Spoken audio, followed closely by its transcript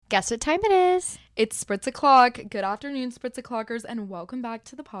Guess what time it is? It's Spritz O'Clock. Good afternoon, Spritz O'Clockers, and welcome back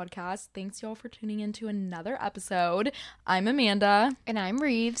to the podcast. Thanks, y'all, for tuning in to another episode. I'm Amanda. And I'm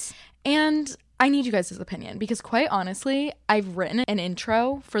Reeves. And I need you guys' opinion because, quite honestly, I've written an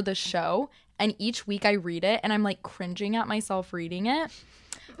intro for the show, and each week I read it, and I'm, cringing at myself reading it.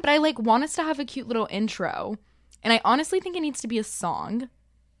 But I, want us to have a cute little intro, and I honestly think it needs to be a song.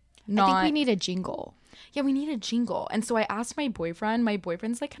 I think we need a jingle. Yeah, we need a jingle. And so I asked my boyfriend. My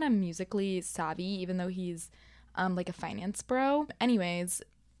boyfriend's kind of musically savvy, even though he's a finance bro. Anyways,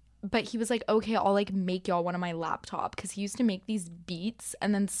 but he was like, okay, I'll make y'all one on my laptop, because he used to make these beats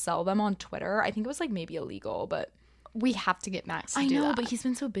and then sell them on Twitter. I think it was maybe illegal, but we have to get Max to I do know, that. but he's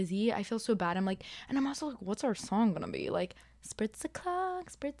been so busy. I feel so bad. And I'm also what's our song gonna be? Spritz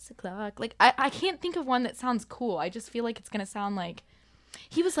O'Clock, Spritz O'Clock. I can't think of one that sounds cool. I just feel like it's gonna sound like.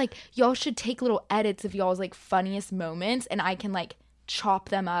 He was like, y'all should take little edits of y'all's funniest moments, and I can chop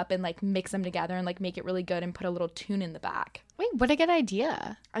them up and mix them together and make it really good and put a little tune in the back. Wait, what a good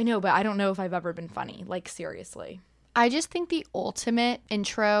idea. I know, but I don't know if I've ever been funny. Seriously. I just think the ultimate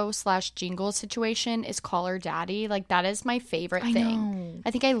intro / jingle situation is Call Her Daddy. That is my favorite thing. Know.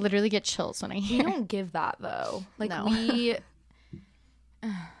 I think I literally get chills when I hear We don't give that, though. No. We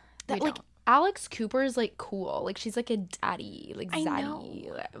don't. Alex Cooper is cool. She's a daddy, I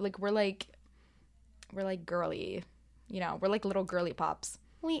zaddy. We're girly, we're little girly pops.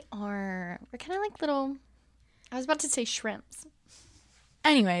 We are. We're kind of little, I was about to say shrimps.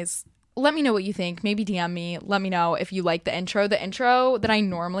 Anyways, let me know what you think. Maybe DM me. Let me know if you like the intro. The intro that I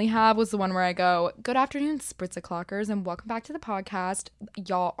normally have was the one where I go, good afternoon, Spritz O'Clockers, and welcome back to the podcast.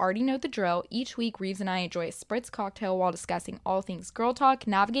 Y'all already know the drill. Each week, Reeves and I enjoy a Spritz cocktail while discussing all things girl talk,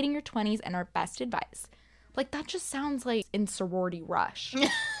 navigating your 20s, and our best advice. That just sounds like in Sorority Rush.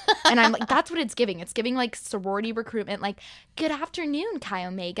 And I'm that's what it's giving. It's giving sorority recruitment. Good afternoon, Chi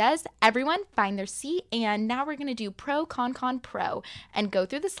Omegas. Everyone find their seat. And now we're going to do pro, con, pro. And go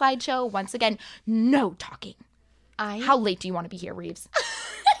through the slideshow. Once again, no talking. How late do you want to be here, Reeves?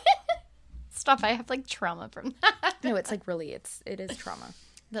 Stop. I have trauma from that. No, it's really, it is trauma.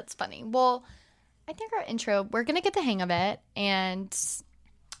 That's funny. Well, I think our intro, we're going to get the hang of it.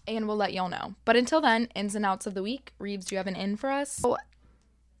 And we'll let y'all know. But until then, ins and outs of the week. Reeves, do you have an in for us?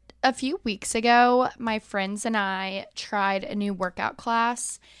 A few weeks ago, my friends and I tried a new workout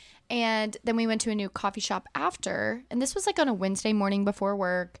class, and then we went to a new coffee shop after, and this was on a Wednesday morning before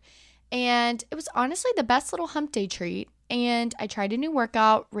work, and it was honestly the best little hump day treat. And I tried a new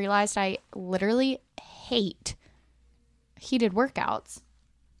workout, realized I literally hate heated workouts.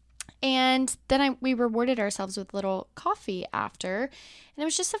 And then we rewarded ourselves with a little coffee after. And it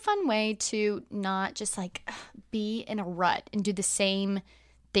was just a fun way to not just be in a rut and do the same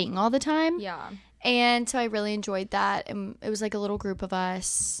thing all the time. Yeah. And so I really enjoyed that. And it was a little group of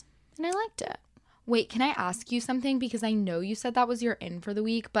us. And I liked it. Wait, can I ask you something? Because I know you said that was your in for the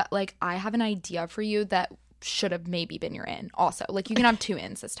week, but I have an idea for you that should have maybe been your in also. You can have two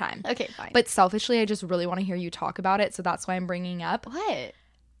ins this time. Okay, fine. But selfishly, I just really want to hear you talk about it. So that's why I'm bringing up. What?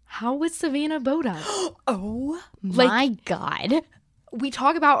 How was Savannah Boda? Oh my God. We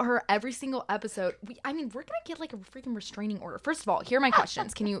talk about her every single episode. We're going to get a freaking restraining order. First of all, here are my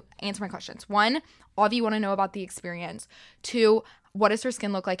questions. Can you answer my questions? 1, Avi, want to know about the experience. 2, what does her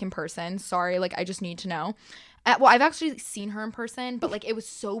skin look like in person? Sorry, I just need to know. Well, I've actually seen her in person, but it was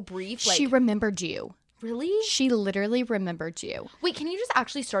so brief. She remembered you. Really? She literally remembered you. Wait, can you just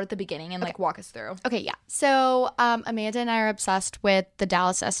actually start at the beginning and walk us through? Okay, yeah. So Amanda and I are obsessed with the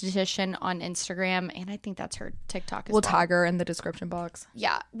Dallas esthetician on Instagram, and I think that's her TikTok as well. We'll tag her in the description box.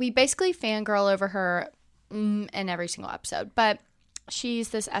 Yeah, we basically fangirl over her in every single episode, but she's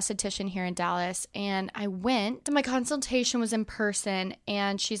this esthetician here in Dallas, and I went. My consultation was in person,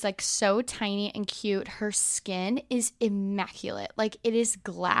 and she's so tiny and cute. Her skin is immaculate. It is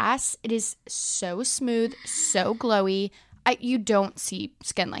glass. It is so smooth, so glowy. You don't see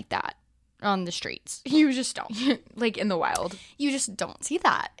skin like that on the streets. You just don't. In the wild. You just don't see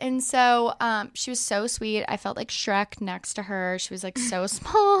that. And so she was so sweet. I felt like Shrek next to her. She was so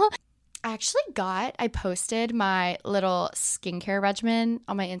small. I posted my little skincare regimen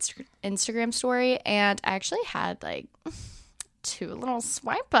on my Instagram story, and I actually had 2 little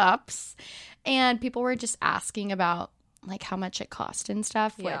swipe ups, and people were just asking about how much it cost and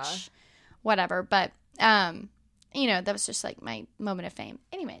stuff, which whatever. But, that was just my moment of fame.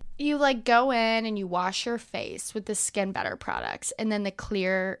 Anyway, you go in and you wash your face with the Skin Better products, and then the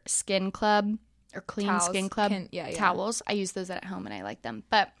Clear Skin Club or Clean Towels. Skin Club towels. I use those at home and I like them.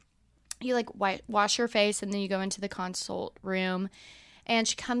 But you wash your face, and then you go into the consult room, and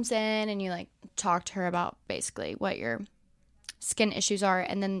she comes in and you talk to her about basically what your skin issues are.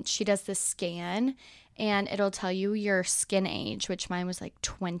 And then she does this scan and it'll tell you your skin age, which mine was like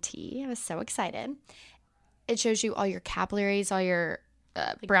 20. I was so excited. It shows you all your capillaries, all your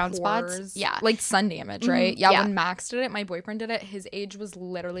like brown pores. spots. Yeah. Like sun damage, right? Yeah, yeah. when Max did it, my boyfriend did it, his age was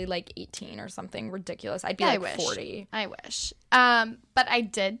literally like 18 or something ridiculous. I'd be I like wish. 40. I wish. But I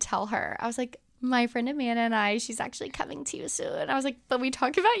did tell her. I was like, my friend Amanda she's actually coming to you soon. I was like, but we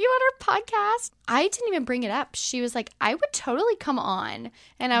talked about you on our podcast. I didn't even bring it up. She was like, I would totally come on.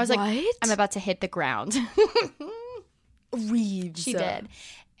 And I was like, I'm about to hit the ground. Reeves. She did.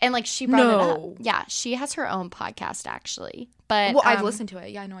 And like she brought it up. Yeah, she has her own podcast actually. But well, I've listened to it.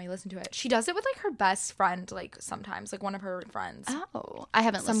 Yeah, I know I listened to it. She does it with like her best friend, like sometimes, like one of her friends. Oh, I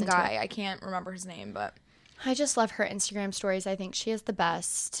haven't listened to it. Some guy. I can't remember his name, but I just love her Instagram stories. I think she has the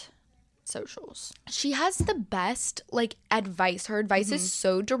best socials. She has the best like advice. Her advice is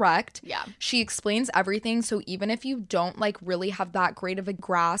so direct. Yeah. She explains everything. So even if you don't like really have that great of a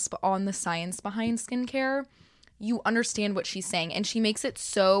grasp on the science behind skincare, you understand what she's saying. And she makes it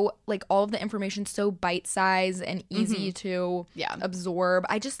so like all of the information so bite-sized and easy to absorb.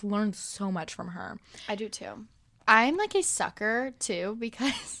 I just learned so much from her. I do too. I'm like a sucker too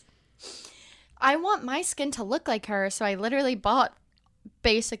because I want my skin to look like her. So I literally bought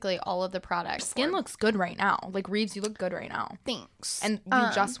basically all of the products. Skin looks good right now. Like Reeves, you look good right now. Thanks. And you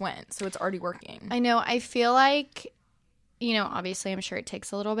just went, so it's already working. I know. I feel like, you know, obviously I'm sure it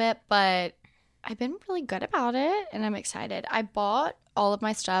takes a little bit, but I've been really good about it and I'm excited. I bought all of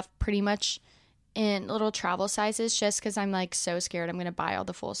my stuff pretty much in little travel sizes just because I'm like so scared I'm going to buy all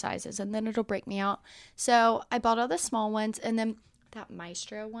the full sizes and then it'll break me out. So I bought all the small ones and then that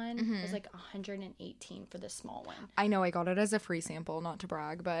Maestro one was like $118 for the small one. I know, I got it as a free sample, not to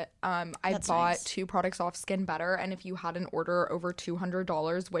brag, but I That's bought nice. 2 products off Skin Better, and if you had an order over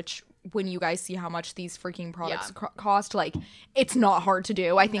 $200, which when you guys see how much these freaking products cost, like it's not hard to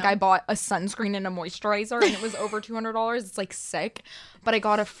do. I think I bought a sunscreen and a moisturizer, and it was over $200. It's like sick, but I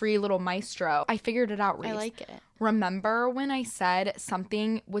got a free little Maestro. I figured it out, Reese. I like it. Remember when I said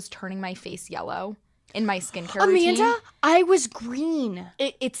something was turning my face yellow? In my skincare routine. Amanda, I was green.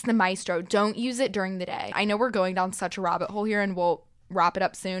 It's the Maestro. Don't use it during the day. I know we're going down such a rabbit hole here and we'll wrap it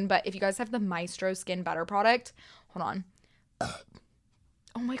up soon, but if you guys have the Maestro Skin Better product, hold on.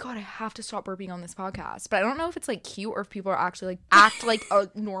 Oh my God, I have to stop burping on this podcast. But I don't know if it's like cute or if people are actually like act like a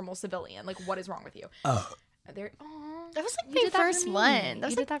normal civilian. Like, what is wrong with you? That was like my first one.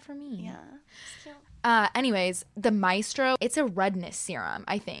 You did that for me. Yeah. Anyways, the Maestro, it's a redness serum,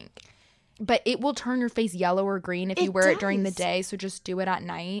 I think. But it will turn your face yellow or green if you wear it during the day, so just do it at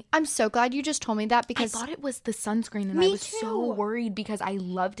night. I'm so glad you just told me that because I thought it was the sunscreen, and I was so worried because I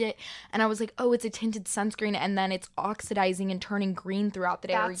loved it. And I was like, oh, it's a tinted sunscreen, and then it's oxidizing and turning green throughout the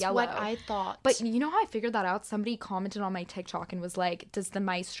day or yellow. That's what I thought. But you know how I figured that out? Somebody commented on my TikTok and was like, does the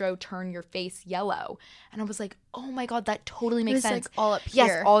Maestro turn your face yellow? And I was like, oh my God, that totally makes sense. Like all up here.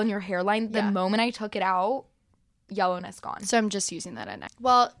 Yes, all in your hairline. The moment I took it out, yellowness gone. So I'm just using that at night.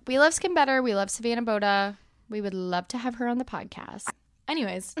 Well, we love Skin Better. We love Savannah Boda. We would love to have her on the podcast.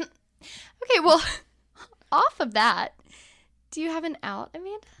 Anyways. Okay, well, off of that, do you have an out,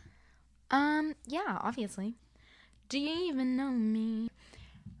 Amanda? Yeah, obviously. Do you even know me?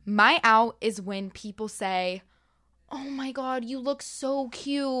 My out is when people say, oh my God, you look so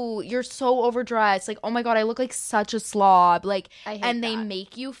cute. You're so overdressed. Like, oh my God, I look like such a slob. Like, and they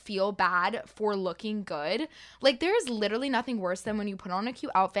make you feel bad for looking good. Like, there's literally nothing worse than when you put on a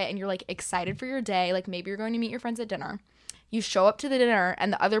cute outfit and you're like excited for your day. Like, maybe you're going to meet your friends at dinner. You show up to the dinner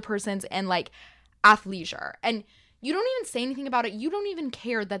and the other person's in like athleisure. And you don't even say anything about it. You don't even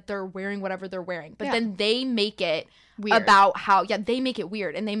care that they're wearing whatever they're wearing. But then they make it weird about how, they make it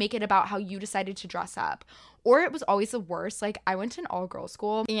weird. And they make it about how you decided to dress up. Or it was always the worst. Like, I went to an all-girls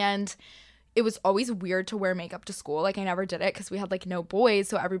school, and it was always weird to wear makeup to school. Like, I never did it because we had, like, no boys.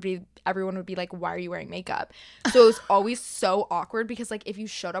 So everyone would be like, why are you wearing makeup? So it was always so awkward because, like, if you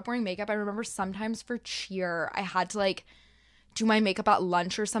showed up wearing makeup, I remember sometimes for cheer, I had to, like, do my makeup at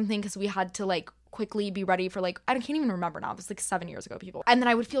lunch or something because we had to, like, quickly be ready for, like, I can't even remember now. It was, like, 7 years ago, people. And then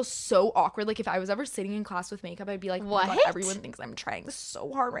I would feel so awkward. Like, if I was ever sitting in class with makeup, I'd be like, what? Oh my God, everyone thinks I'm trying this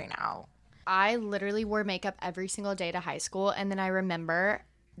so hard right now. I literally wore makeup every single day to high school. And then I remember,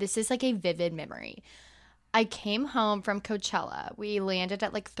 this is like a vivid memory. I came home from Coachella. We landed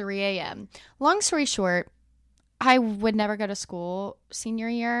at like 3 a.m. Long story short, I would never go to school senior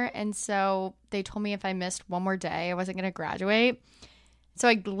year. And so they told me if I missed one more day, I wasn't going to graduate. So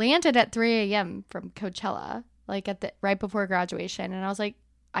I landed at 3 a.m. from Coachella, like right before graduation. And I was like,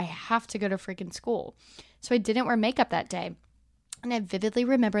 I have to go to freaking school. So I didn't wear makeup that day. And I vividly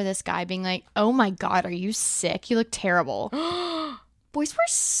remember this guy being like, oh my God, are you sick? You look terrible. Boys were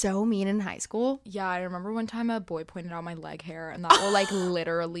so mean in high school. Yeah, I remember one time a boy pointed out my leg hair, and that will, like,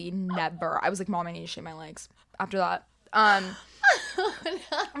 literally never. I was like, Mom, I need to shave my legs after that.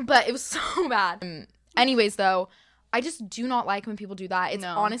 But it was so bad. Anyways, though, I just do not like when people do that. It's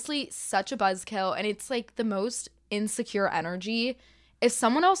honestly such a buzzkill, and it's, like, the most insecure energy. If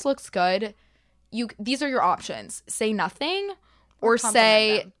someone else looks good, these are your options. Say nothing or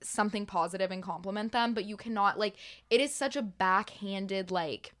say something positive and compliment them, but you cannot, like, it is such a backhanded,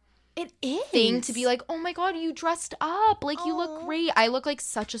 like, it is thing to be like, oh my God, you dressed up. Like, you look great. I look like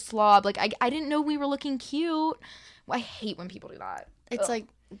such a slob. Like, I didn't know we were looking cute. I hate when people do that. It's like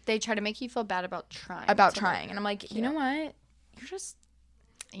they try to make you feel bad about trying. And I'm like, you know what? You're just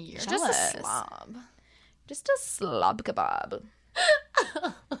jealous. A slob. Just a slob kebab.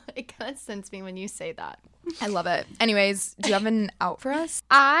 It kind of sends me when you say that. I love it. Anyways, do you have an out for us?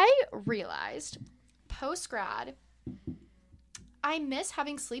 I realized post-grad, I miss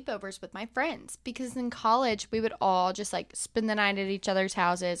having sleepovers with my friends because in college, we would all just, like, spend the night at each other's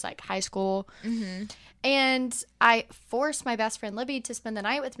houses, like high school. Mm-hmm. And I forced my best friend Libby to spend the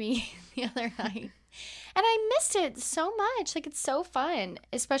night with me the other night. And I missed it so much. Like, it's so fun,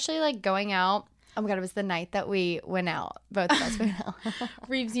 especially, like, going out. Oh, my God, it was the night that we went out. Both of us went out.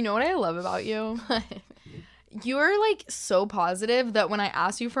 Reeves, you know what I love about you? You're, like, so positive that when I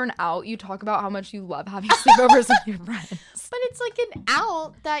ask you for an out, you talk about how much you love having sleepovers with your friends. But it's, like, an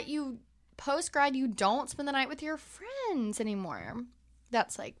out that you, post-grad, you don't spend the night with your friends anymore.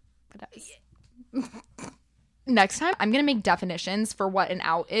 That's, like, what I was... Next time, I'm going to make definitions for what an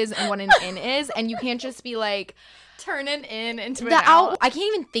out is and what an in is, and you can't just be, like... Turn an in into an out. I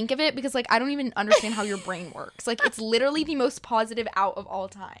can't even think of it because, like, I don't even understand how your brain works. Like, it's literally the most positive out of all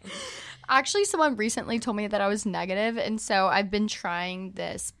time. Actually, someone recently told me that I was negative, and so I've been trying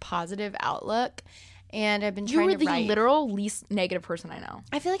this positive outlook, and I've been trying to write. You are the literal least negative person I know.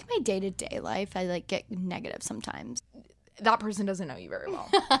 I feel like my day-to-day life, I, like, get negative sometimes. That person doesn't know you very well.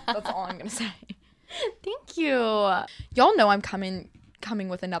 That's all I'm going to say. Thank you. Y'all know I'm coming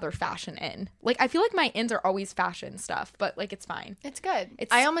with another fashion in. Like, I feel like my ins are always fashion stuff, but, like, it's fine. It's good.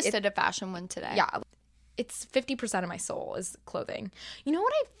 I almost did a fashion one today. Yeah. It's 50% of my soul is clothing. You know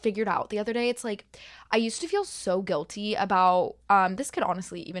what I figured out the other day? It's like, I used to feel so guilty about, this could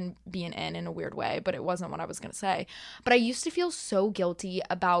honestly even be an in a weird way, but it wasn't what I was going to say. But I used to feel so guilty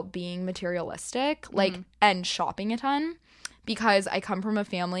about being materialistic, like, and shopping a ton. Because I come from a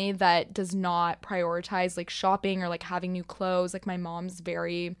family that does not prioritize, like, shopping or, like, having new clothes. Like, my mom's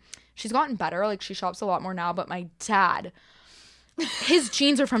she's gotten better. Like, she shops a lot more now. But my dad, his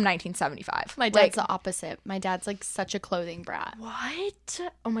jeans are from 1975. My dad's the opposite. My dad's, like, such a clothing brat. What?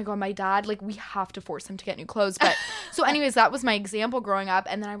 Oh, my God. My dad, like, we have to force him to get new clothes. But so anyways, that was my example growing up.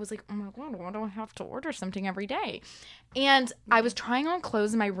 And then I was like, oh, my God, why do I have to order something every day? And I was trying on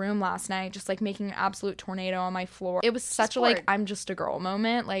clothes in my room last night, just, like, making an absolute tornado on my floor. It was such a, like, I'm just a girl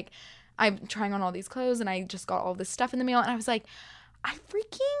moment. Like, I'm trying on all these clothes, and I just got all this stuff in the mail. And I was like, I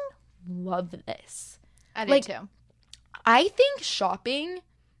freaking love this. I do, too. I think shopping,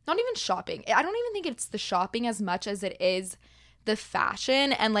 not even shopping. I don't even think it's the shopping as much as it is the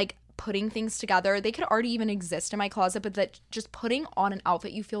fashion and, like, putting things together. They could already even exist in my closet, but that just putting on an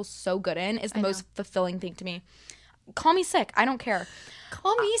outfit you feel so good in is the most fulfilling thing to me. Call me sick. I don't care.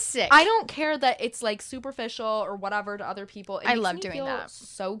 Call me sick. I don't care that it's, like, superficial or whatever to other people. I love doing that.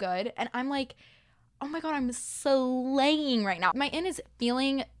 So good. And I'm like, oh my God, I'm slaying right now. My in is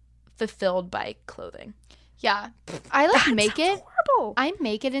feeling fulfilled by clothing. Yeah. I, like, horrible. I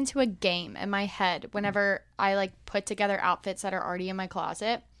make it into a game in my head whenever I, like, put together outfits that are already in my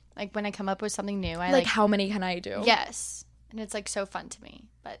closet. Like, when I come up with something new, I like how many can I do? Yes. And it's, like, so fun to me.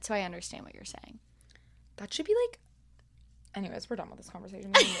 But so I understand what you're saying. That should be, like, anyways, we're done with this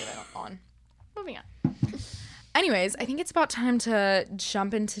conversation. Moving on. Anyways, I think it's about time to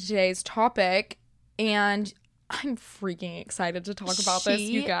jump into today's topic, and I'm freaking excited to talk about this,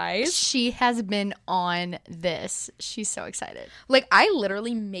 you guys. She has been on this. She's so excited. Like, I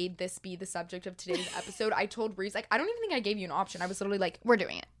literally made this be the subject of today's episode. I told Reese, like, I don't even think I gave you an option. I was literally like, we're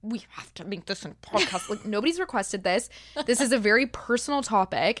doing it. We have to make this a podcast. Like, nobody's requested this. This is a very personal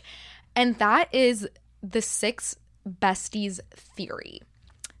topic, and that is the 6 besties theory.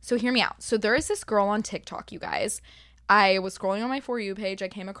 So hear me out. So there is this girl on TikTok, you guys. I was scrolling on my For You page. I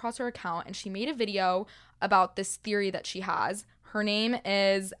came across her account, and she made a video about this theory that she has. Her name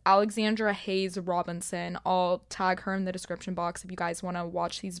is Alexandra Hayes Robinson. I'll tag her in the description box. If you guys want to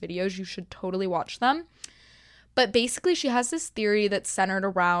watch these videos, you should totally watch them. But basically, she has this theory that's centered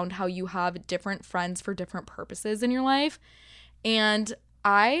around how you have different friends for different purposes in your life. And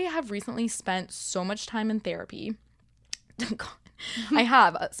I have recently spent so much time in therapy. God. I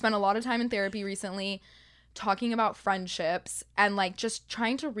have spent a lot of time in therapy recently talking about friendships and like just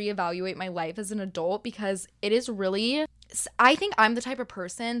trying to reevaluate my life as an adult, because it is really, I think I'm the type of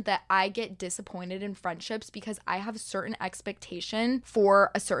person that I get disappointed in friendships because I have a certain expectation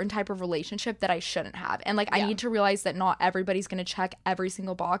for a certain type of relationship that I shouldn't have. And like I need to realize that not everybody's going to check every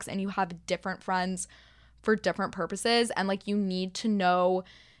single box, and you have different friends for different purposes, and like you need to know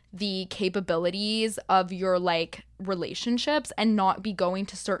the capabilities of your like relationships and not be going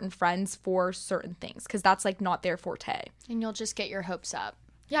to certain friends for certain things, because that's like not their forte. And you'll just get your hopes up.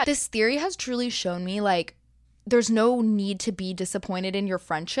 Yeah, this theory has truly shown me like there's no need to be disappointed in your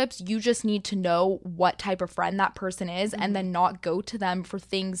friendships. You just need to know what type of friend that person is, and then not go to them for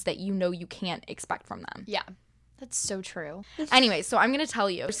things that you know you can't expect from them. Yeah, that's so true. Anyway, so I'm going to tell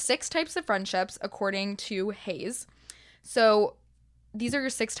you 6 types of friendships according to Hayes. So these are your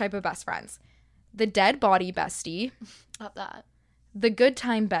 6 type of best friends. The dead body bestie. Love that. The good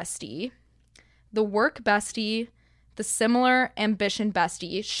time bestie. The work bestie. The similar ambition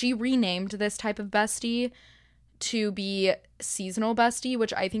bestie. She renamed this type of bestie to be seasonal bestie,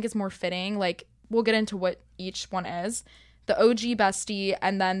 which I think is more fitting. Like, we'll get into what each one is. The OG bestie,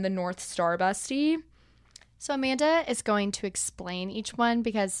 and then the North Star bestie. So Amanda is going to explain each one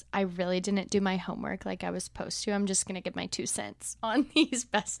because I really didn't do my homework like I was supposed to. I'm just going to give my 2 cents on these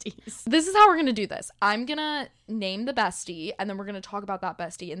besties. This is how we're going to do this. I'm going to name the bestie, and then we're going to talk about that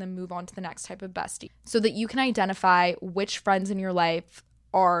bestie and then move on to the next type of bestie so that you can identify which friends in your life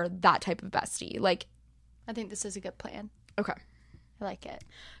are that type of bestie. Like, I think this is a good plan. Okay. I like it.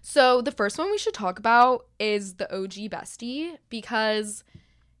 So the first one we should talk about is the OG bestie, because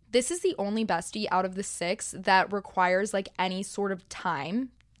this is the only bestie out of the 6 that requires like any sort of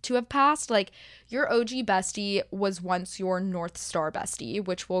time to have passed. Like, your OG bestie was once your North Star bestie,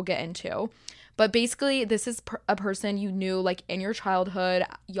 which we'll get into. But basically, this is a person you knew like in your childhood.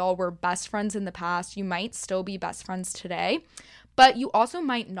 Y'all were best friends in the past. You might still be best friends today, but you also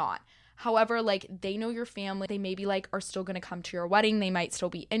might not. However, like, they know your family. They maybe like are still going to come to your wedding. They might still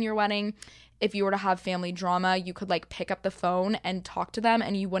be in your wedding. If you were to have family drama, you could like pick up the phone and talk to them,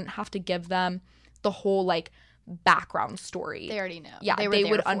 and you wouldn't have to give them the whole like background story. They already know. Yeah, they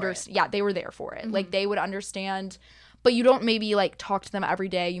would understand. Yeah, they were there for it. Mm-hmm. Like, they would understand, but you don't maybe like talk to them every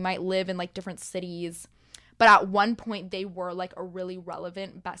day. You might live in like different cities, but at one point they were like a really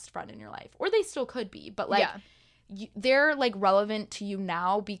relevant best friend in your life, or they still could be, but like they're like relevant to you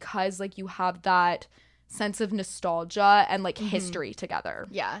now because like you have that sense of nostalgia and like history together.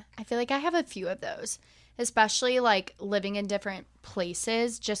 Yeah, I feel like I have a few of those, especially like living in different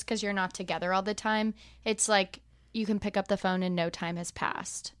places. Just because you're not together all the time, it's like you can pick up the phone and no time has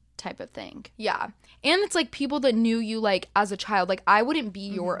passed type of thing. Yeah, and it's like people that knew you like as a child. Like, I wouldn't be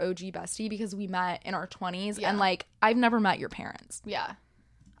your OG bestie because we met in our 20s and like I've never met your parents. Yeah,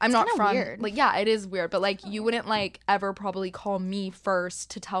 I'm not from weird. Like, yeah, it is weird, but like you wouldn't like ever probably call me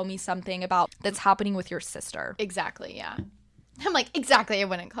first to tell me something about that's happening with your sister. Exactly. Yeah, I'm like, exactly, I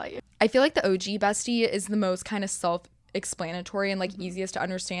wouldn't call you. I feel like the OG bestie is the most kind of self-explanatory and like easiest to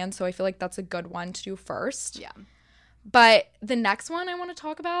understand, so I feel like that's a good one to do first. Yeah. But the next one I want to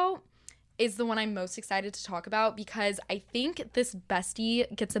talk about is the one I'm most excited to talk about, because I think this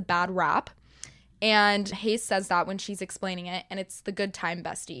bestie gets a bad rap. And Hayes says that when she's explaining it, and it's the good time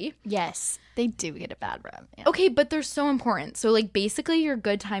bestie. Yes, they do get a bad rep. Yeah. Okay, but they're so important. So, like, basically, your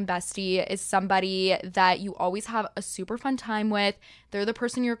good time bestie is somebody that you always have a super fun time with. They're the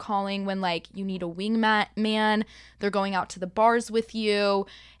person you're calling when, like, you need a wingman. They're going out to the bars with you.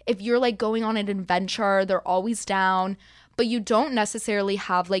 If you're, like, going on an adventure, they're always down. But you don't necessarily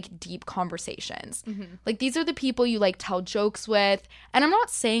have like deep conversations. Like, these are the people you like tell jokes with. And I'm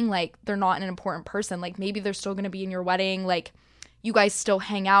not saying like they're not an important person. Like, maybe they're still going to be in your wedding. Like, you guys still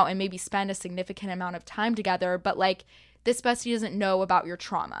hang out and maybe spend a significant amount of time together. But like, this bestie doesn't know about your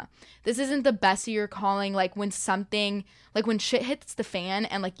trauma. This isn't the bestie you're calling like when something, like when shit hits the fan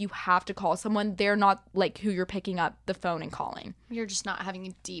and like you have to call someone. They're not like who you're picking up the phone and calling. You're just not having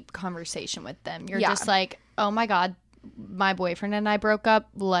a deep conversation with them. You're just like, oh my God, my boyfriend and I broke up,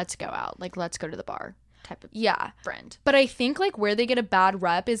 let's go out, like let's go to the bar type of friend. But I think like where they get a bad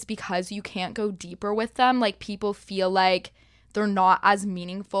rep is because you can't go deeper with them. Like, people feel like they're not as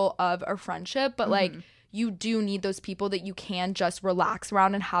meaningful of a friendship, but like you do need those people that you can just relax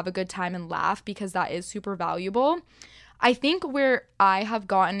around and have a good time and laugh, because that is super valuable. I think where I have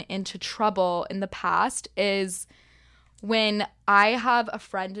gotten into trouble in the past is when I have a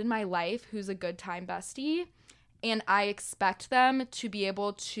friend in my life who's a good time bestie, and I expect them to be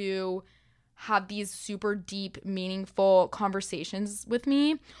able to have these super deep, meaningful conversations with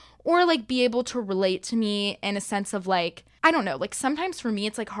me, or like be able to relate to me in a sense of like, I don't know, like sometimes for me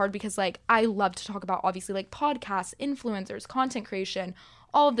it's like hard because like I love to talk about obviously like podcasts, influencers, content creation,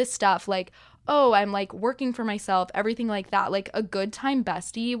 all of this stuff. Like, oh, I'm like working for myself, everything like that. Like a good time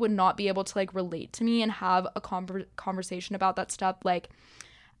bestie would not be able to like relate to me and have a conversation about that stuff like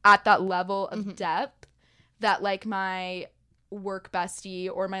at that level of depth that like my work bestie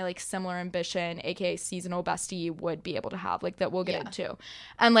or my like similar ambition, aka seasonal bestie, would be able to have, like that we'll get into.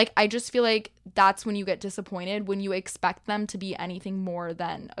 And like I just feel like that's when you get disappointed, when you expect them to be anything more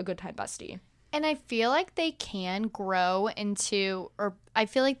than a good time bestie. And I feel like they can grow into, or I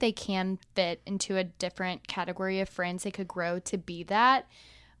feel like they can fit into a different category of friends. They could grow to be that,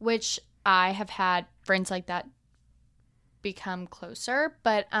 which I have had friends like that become closer.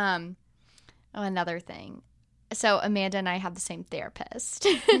 But another thing. So Amanda and I have the same therapist.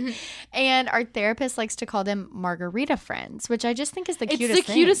 And our therapist likes to call them margarita friends, which I just think is the cutest thing. It's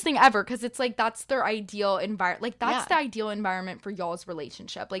the cutest thing ever because it's like that's their ideal environment. Like that's the ideal environment for y'all's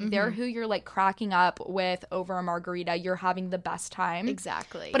relationship. Like they're who you're like cracking up with over a margarita. You're having the best time.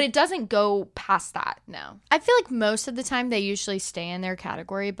 Exactly. But it doesn't go past that. No. I feel like most of the time they usually stay in their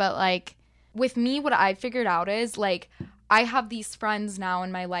category, but like with me, what I figured out is like I have these friends now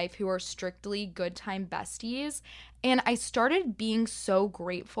in my life who are strictly good time besties. And I started being so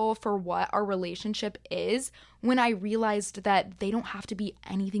grateful for what our relationship is when I realized that they don't have to be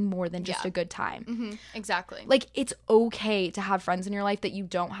anything more than just a good time. Exactly. Like, it's okay to have friends in your life that you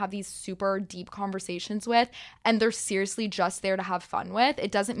don't have these super deep conversations with, and they're seriously just there to have fun with.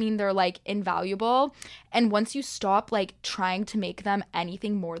 It doesn't mean they're, like, invaluable. And once you stop, like, trying to make them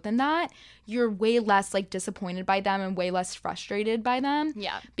anything more than that, you're way less, like, disappointed by them and way less frustrated by them.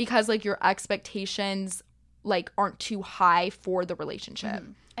 Yeah. Because, like, your expectations like aren't too high for the relationship.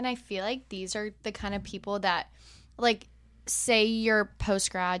 And I feel like these are the kind of people that, like, say you're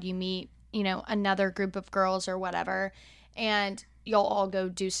post grad, you meet, you know, another group of girls or whatever, and you'll all go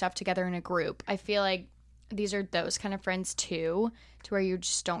do stuff together in a group. I feel like these are those kind of friends too, to where you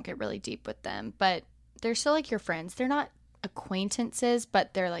just don't get really deep with them, but they're still like your friends. They're not acquaintances,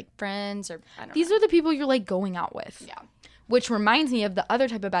 but they're like friends, or I don't know. These are the people you're like going out with. Yeah. Which reminds me of the other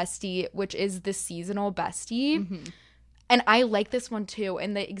type of bestie, which is the seasonal bestie. And I like this one too.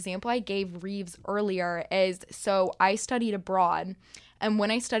 And the example I gave Reeves earlier is, so I studied abroad. And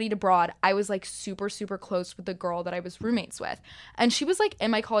when I studied abroad, I was like super, super close with the girl that I was roommates with. And she was like in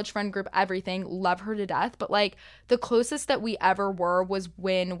my college friend group, everything, love her to death. But like the closest that we ever were was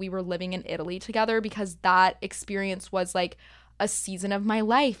when we were living in Italy together, because that experience was like a season of my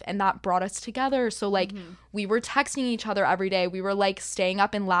life and that brought us together. So like we were texting each other every day. We were like staying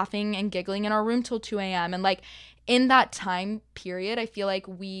up and laughing and giggling in our room till 2 a.m. And like in that time period, I feel like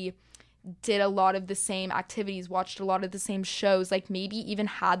we did a lot of the same activities, watched a lot of the same shows, like maybe even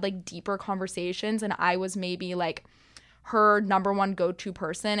had like deeper conversations. And I was maybe like her number one go-to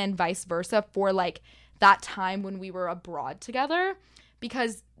person and vice versa for like that time when we were abroad together,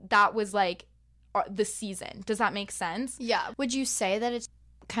 because that was like the season. Does that make sense? Yeah. Would you say that it's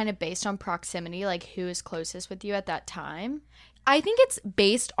kind of based on proximity, like who is closest with you at that time? I think it's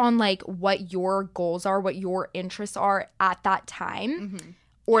based on like what your goals are, what your interests are at that time,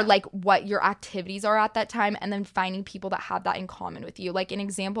 or like what your activities are at that time, and then finding people that have that in common with you. Like an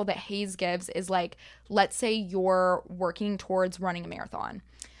example that Hayes gives is like, let's say you're working towards running a marathon.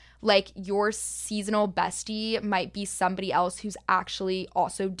 Like your seasonal bestie might be somebody else who's actually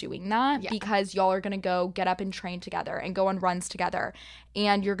also doing that, because y'all are going to go get up and train together and go on runs together.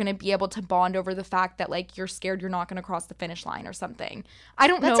 And you're going to be able to bond over the fact that like you're scared you're not going to cross the finish line or something. I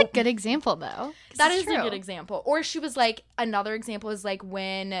don't know. That's a good example though. That is a good example. Or she was like, another example is like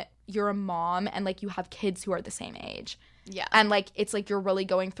when you're a mom and like you have kids who are the same age. Yeah. And like it's like you're really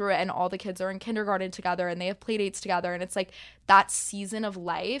going through it and all the kids are in kindergarten together and they have play dates together, and it's like that season of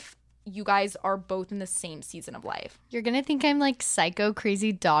life, you guys are both in the same season of life. You're gonna think I'm like psycho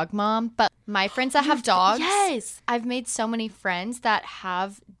crazy dog mom, but my friends that have dogs, yes, I've made so many friends that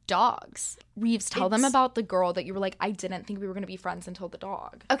have dogs. Reeves, tell them about the girl that you were like, I didn't think we were gonna be friends until the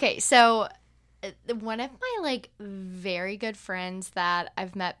dog. Okay, so one of my like very good friends that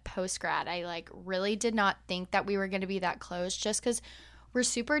I've met post grad, I like really did not think that we were going to be that close, just because we're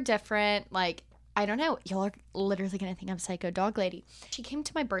super different. Like, I don't know, y'all are literally going to think I'm psycho dog lady. She came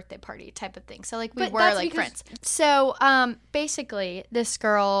to my birthday party type of thing, so like we were like friends. So basically this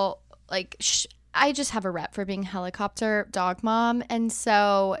girl, like I just have a rep for being helicopter dog mom. And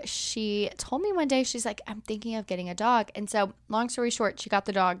so she told me one day, she's like, I'm thinking of getting a dog. And so long story short, she got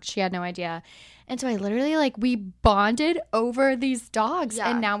the dog. She had no idea. And so I literally we bonded over these dogs. Yeah.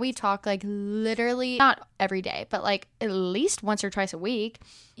 And now we talk literally not every day, but at least once or twice a week.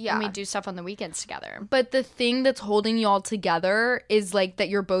 Yeah. And we do stuff on the weekends together. But the thing that's holding you all together is that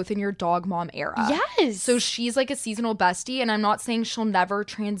you're both in your dog mom era. Yes. So she's a seasonal bestie, and I'm not saying she'll never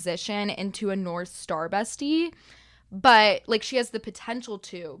transition into a North Star bestie, but she has the potential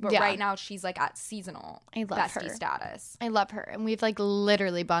to. But right now she's at seasonal bestie status. I love her. And we've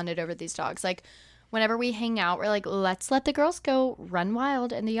literally bonded over these dogs. Whenever we hang out, we're let's let the girls go run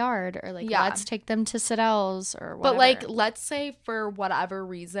wild in the yard, or let's take them to Siddell's or whatever. But let's say for whatever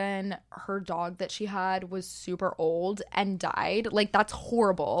reason her dog that she had was super old and died. That's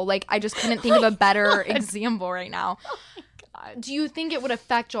horrible. I just couldn't think of a better example right now. Do you think it would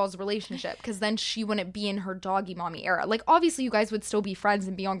affect y'all's relationship? Because then she wouldn't be in her doggy mommy era. Obviously you guys would still be friends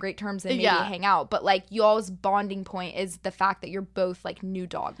and be on great terms and maybe hang out. But y'all's bonding point is the fact that you're both new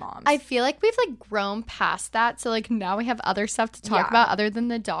dog moms. I feel we've grown past that. So now we have other stuff to talk about other than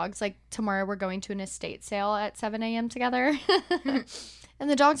the dogs. Tomorrow we're going to an estate sale at 7 a.m. together. And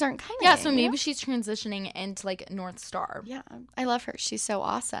the dogs aren't coming. Yeah, so maybe she's transitioning into North Star. Yeah, I love her. She's so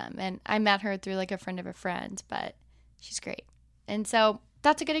awesome. And I met her through a friend of a friend, but she's great. And so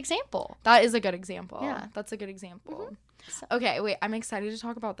that's a good example. That is a good example. Yeah. That's a good example. Mm-hmm. So. Okay, wait. I'm excited to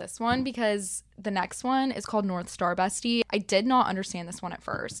talk about this one because the next one is called North Star Bestie. I did not understand this one at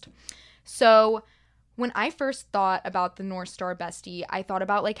first. So when I first thought about the North Star Bestie, I thought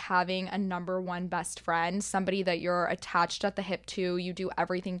about having a number one best friend, somebody that you're attached at the hip to. You do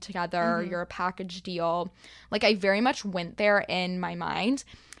everything together. You're a package deal. I very much went there in my mind.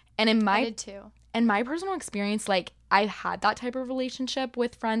 And I did too. In my personal experience, I've had that type of relationship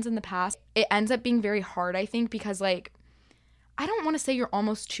with friends in the past. It ends up being very hard, I think, because I don't want to say you're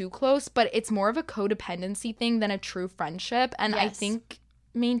almost too close, but it's more of a codependency thing than a true friendship. And I think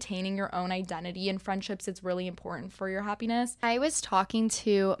maintaining your own identity in friendships is really important for your happiness. I was talking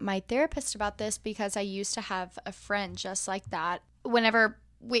to my therapist about this because I used to have a friend just like that. Whenever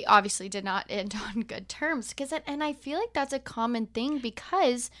we obviously did not end on good terms, and I feel that's a common thing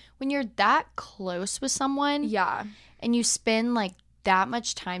because when you're that close with someone, and you spend that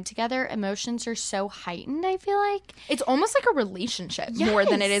much time together, emotions are so heightened. I feel it's almost like a relationship more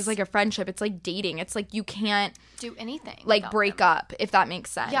than it is a friendship. It's like dating. It's you can't do anything break up, if that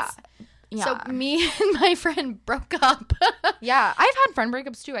makes sense. Yeah. So me and my friend broke up. Yeah, I've had friend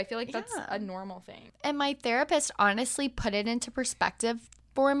breakups too. I feel that's a normal thing. And my therapist honestly put it into perspective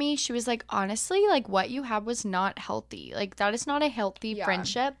for me. She was honestly, what you had was not healthy. That is not a healthy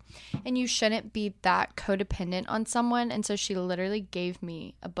friendship, and you shouldn't be that codependent on someone. And so she literally gave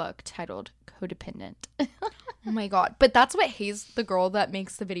me a book titled Codependent. Oh my God. But that's what Hayes, the girl that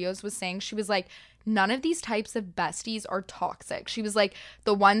makes the videos, was saying. She was none of these types of besties are toxic. She was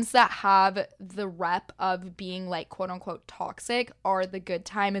the ones that have the rep of being quote unquote toxic are the good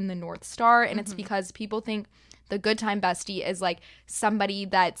time and the North Star. And it's because people think the good time bestie is somebody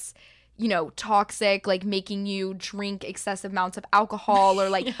that's, toxic, making you drink excessive amounts of alcohol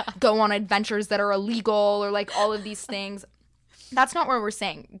or go on adventures that are illegal or all of these things. That's not what we're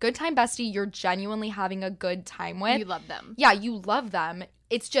saying. Good time bestie, you're genuinely having a good time with. You love them. Yeah, you love them.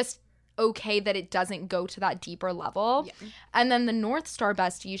 It's just okay that it doesn't go to that deeper level. Yeah. And then the North Star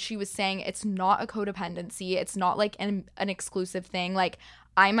bestie, she was saying it's not a codependency. It's not an exclusive thing.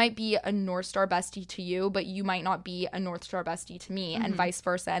 I might be a North Star bestie to you, but you might not be a North Star bestie to me, and vice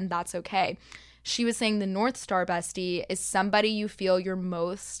versa, and that's okay. She was saying the North Star bestie is somebody you feel your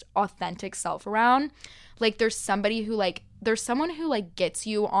most authentic self around. There's somebody who there's someone who gets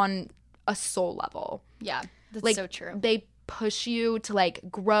you on a soul level. Yeah, that's so true. They push you to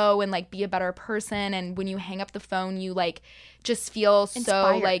grow and be a better person, and when you hang up the phone you just feel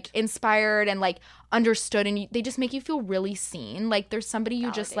inspired. so inspired and understood, and they just make you feel really seen. There's somebody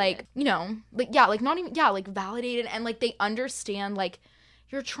you just not even validated, and they understand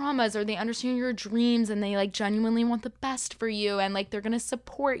your traumas, or they understand your dreams, and they genuinely want the best for you, and they're gonna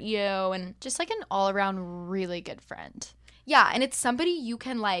support you, and just an all-around really good friend. Yeah, and it's somebody you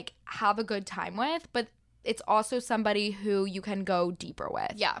can have a good time with, but it's also somebody who you can go deeper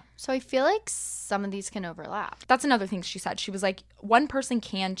with. Yeah. So I feel some of these can overlap. That's another thing she said. She was one person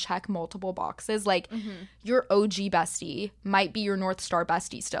can check multiple boxes. Your OG bestie might be your North Star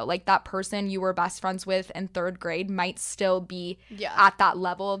bestie still. That person you were best friends with in 3rd grade might still be at that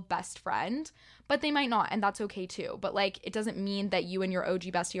level of best friend, but they might not, and that's okay too. But it doesn't mean that you and your OG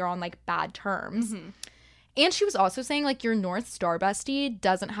bestie are on bad terms. And she was also saying, like, your North Star bestie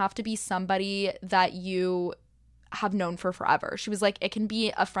doesn't have to be somebody that you have known for forever. She was like, it can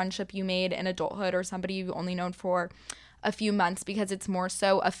be a friendship you made in adulthood or somebody you've only known for a few months, because it's more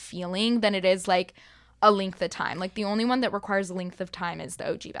so a feeling than it is like a length of time. Like, the only one that requires a length of time is the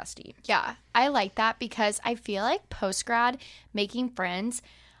OG bestie. Yeah, I like that because I feel like post-grad, making friends,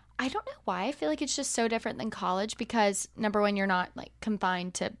 I don't know why. I feel like it's just so different than college because, number one, you're not, like,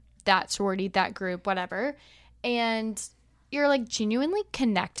 confined to that sorority, that group, whatever. And you're, like, genuinely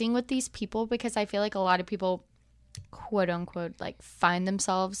connecting with these people, because I feel like a lot of people, quote unquote, like, find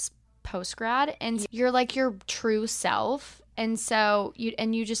themselves post-grad and you're like your true self. And so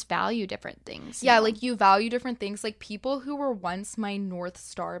you just value different things. Yeah, like, you value different things. Like, people who were once my North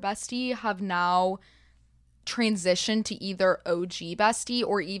Star bestie have now transitioned to either OG bestie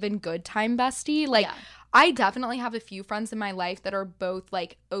or even good time bestie. Like, yeah. I definitely have a few friends in my life that are both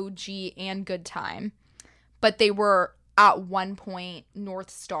like OG and good time, but they were at one point North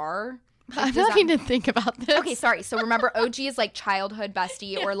Star. Like, I'm not even think about this. Okay, sorry. So remember, OG is like childhood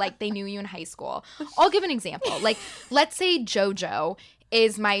bestie, or like they knew you in high school. I'll give an example. Like, let's say JoJo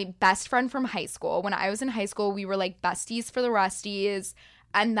is my best friend from high school. When I was in high school, we were like besties for the resties,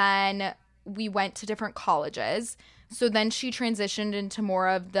 and then we went to different colleges. So then she transitioned into more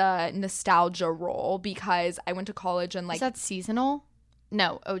of the nostalgia role because I went to college and like... Is that seasonal?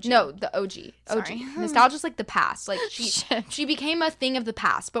 No, OG. No, the OG. Sorry. OG. Nostalgia's like the past. Like, she became a thing of the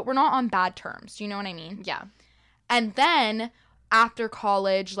past, but we're not on bad terms. Do you know what I mean? Yeah. And then after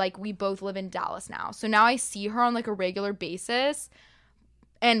college, like, we both live in Dallas now. So now I see her on like a regular basis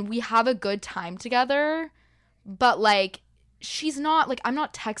and we have a good time together, but like, she's not like, I'm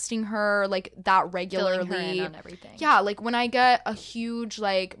not texting her like that regularly. Filling her in on everything. Yeah, like when I get a huge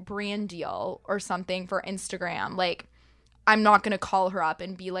like brand deal or something for Instagram, like, I'm not gonna call her up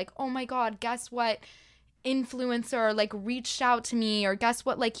and be like, oh my god, guess what influencer like reached out to me, or guess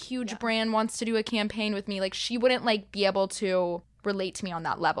what like huge brand wants to do a campaign with me. Like, she wouldn't like be able to relate to me on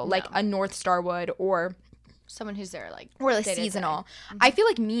that level, like a North Star would, or someone who's there like, or like seasonal. Mm-hmm. I feel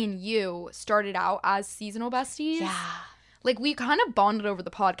like me and you started out as seasonal besties. Yeah. Like, we kind of bonded over the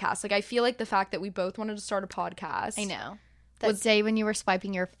podcast. Like, I feel like the fact that we both wanted to start a podcast. I know. That day when you were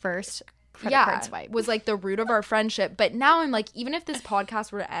swiping your first credit card swipe was like the root of our friendship. But now I'm like, even if this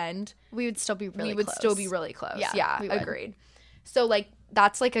podcast were to end, we would still be really close. Yeah, Yeah, agreed. So like,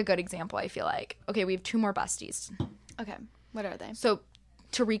 that's like a good example, I feel like. Okay, we have 2 more besties. Okay, what are they? So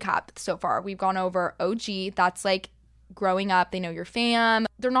to recap so far, we've gone over OG. That's like growing up, they know your fam.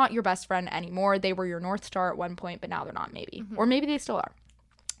 They're not your best friend anymore. They were your North Star at one point, but now they're not, maybe. Mm-hmm. Or maybe they still are.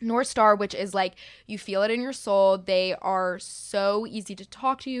 North Star, which is like, you feel it in your soul. They are so easy to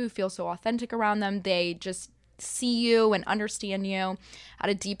talk to. You feel so authentic around them. They just see you and understand you at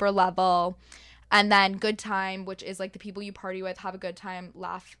a deeper level. And then good time, which is like the people you party with, have a good time,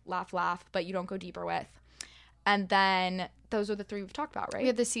 laugh, but you don't go deeper with. And then those are the 3 we've talked about, right? We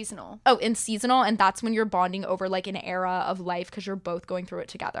have the seasonal. Oh, and seasonal. And that's when you're bonding over like an era of life because you're both going through it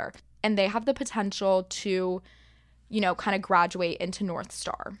together. And they have the potential to, you know, kind of graduate into North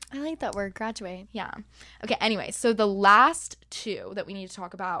Star. I like that word, graduate. Yeah. Okay, anyway, so the last 2 that we need to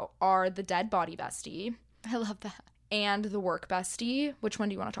talk about are the dead body bestie. I love that. And the work bestie. Which one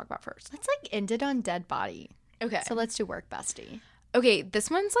do you want to talk about first? Let's like end it on dead body. Okay. So let's do work bestie. Okay, this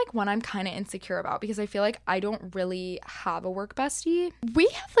one's like one I'm kind of insecure about because I feel like I don't really have a work bestie. We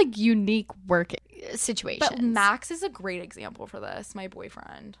have like unique work situations. But Max is a great example for this, my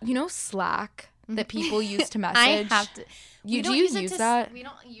boyfriend. You know Slack that people use to message? I have to. Do you use that? We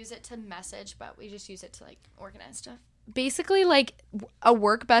don't use it to message, but we just use it to like organize stuff. Basically, like, a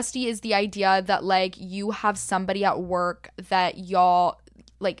work bestie is the idea that like you have somebody at work that y'all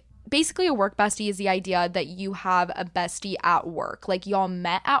like. Basically, a work bestie is the idea that you have a bestie at work. Like, y'all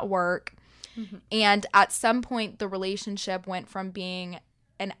met at work, and at some point, the relationship went from being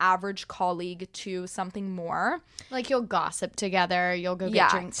an average colleague to something more. Like, you'll gossip together. You'll go get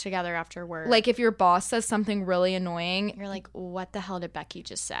drinks together after work. Like, if your boss says something really annoying, you're like, what the hell did Becky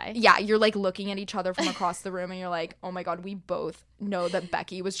just say? Yeah, you're, like, looking at each other from across the room, and you're like, oh, my God, we both know that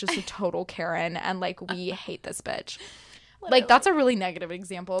Becky was just a total Karen, and, like, we hate this bitch. Like, that's a really negative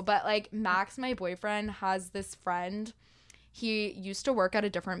example, but, like, Max, my boyfriend, has this friend. He used to work at a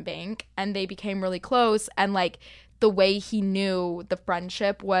different bank, and they became really close, and, like, the way he knew the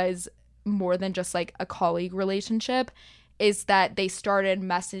friendship was more than just, like, a colleague relationship is that they started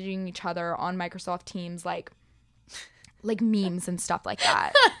messaging each other on Microsoft Teams, like memes and stuff like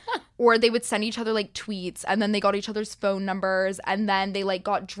that. Or they would send each other, like, tweets, and then they got each other's phone numbers, and then they, like,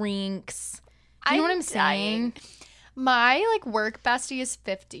 got drinks. You know what I'm saying? My like work bestie is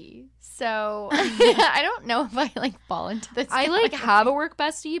 50. So I don't know if I like fall into this. I like have a work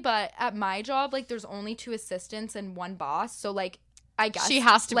bestie, but at my job, like there's only 2 assistants and 1 boss. So like I guess she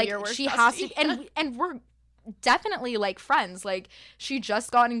has to like, be your work she bestie. has to, and we're definitely like friends. Like she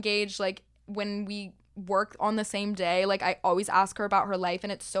just got engaged like when we work on the same day. Like I always ask her about her life,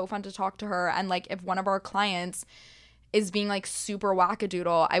 and it's so fun to talk to her. And like if one of our clients is being like super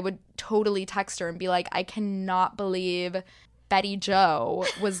wackadoodle, I would totally text her and be like, I cannot believe Betty Joe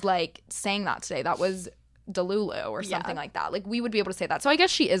was like saying that today. That was Delulu or something like that. Like we would be able to say that. So I guess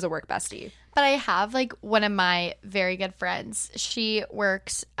she is a work bestie. But I have like one of my very good friends. She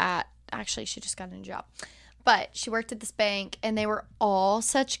works at, actually she just got a new job, but she worked at this bank, and they were all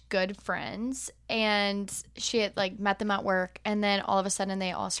such good friends, and she had like met them at work, and then all of a sudden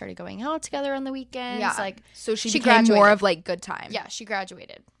they all started going out together on the weekends. Yeah. Like So she became graduated. more of like good time. Yeah, she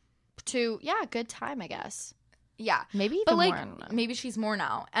graduated to good time, I guess. Yeah. Maybe even But like more, I don't know. maybe she's more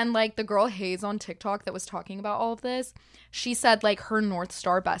now. And like the girl Hayes on TikTok that was talking about all of this, she said like her North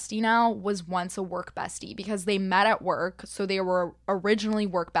Star bestie now was once a work bestie because they met at work. So they were originally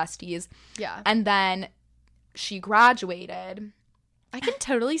work besties. Yeah. And then she graduated. I can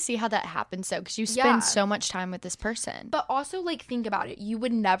totally see how that happens though, because you spend Yeah. so much time with this person. But also, like, think about it. You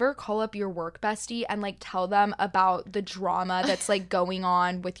would never call up your work bestie and, like, tell them about the drama that's, like, going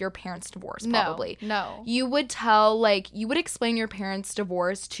on with your parents' divorce, probably. No. You would tell, like, you would explain your parents'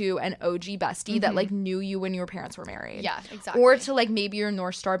 divorce to an OG bestie that, like, knew you when your parents were married. Yeah, exactly. Or to, like, maybe your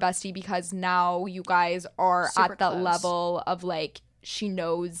North Star bestie because now you guys are Super at that close. level of, like, she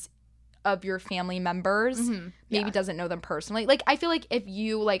knows of your family members, maybe doesn't know them personally. Like, I feel like if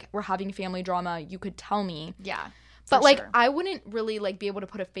you, like, were having family drama, you could tell me. Yeah. But, like, sure. I wouldn't really, like, be able to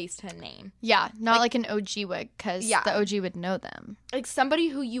put a face to a name. Yeah, not like an OG would, because the OG would know them. Like, somebody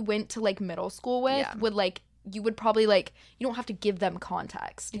who you went to, like, middle school with would, like, you would probably, like, you don't have to give them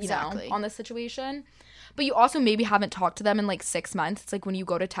context, you know, on the situation. But you also maybe haven't talked to them in, like, 6 months. It's like when you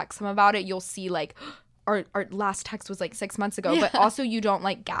go to text them about it, you'll see, like, our last text was, like, 6 months ago. But also you don't,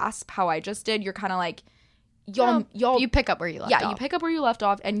 like, gasp how I just did. You're kind of like, y'all you pick up where you left off. Yeah, you pick up where you left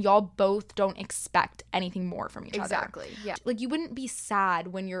off, and y'all both don't expect anything more from each other. Exactly, yeah. Like, you wouldn't be sad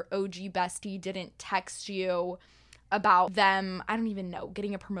when your OG bestie didn't text you about them, I don't even know,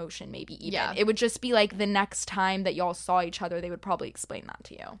 getting a promotion maybe even. Yeah. It would just be, like, the next time that y'all saw each other, they would probably explain that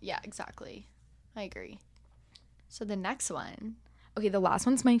to you. Yeah, exactly. I agree. So the next one. Okay, the last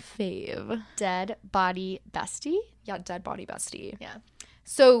one's my fave. Dead body bestie? Yeah, dead body bestie. Yeah.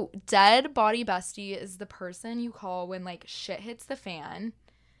 So, dead body bestie is the person you call when, like, shit hits the fan.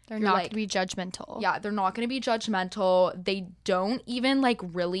 They're You're not like- going to be judgmental. Yeah, they're not going to be judgmental. They don't even, like,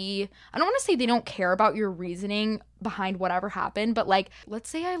 really... I don't want to say they don't care about your reasoning behind whatever happened, but, like, let's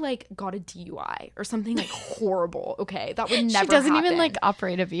say I, like, got a DUI or something, like, horrible, okay? That would never She doesn't happen. even, like,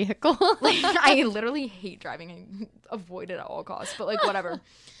 operate a vehicle. Like, I literally hate driving and avoid it at all costs, but, like, whatever.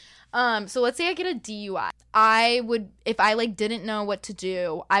 So let's say I get a DUI. I would, if I, like, didn't know what to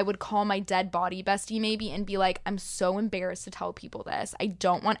do, I would call my dead body bestie maybe and be like, I'm so embarrassed to tell people this. I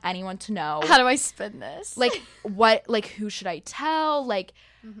don't want anyone to know. How do I spin this? Like, what, like, who should I tell? Like,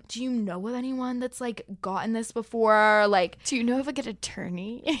 do you know of anyone that's, like, gotten this before? Like, do you know of a good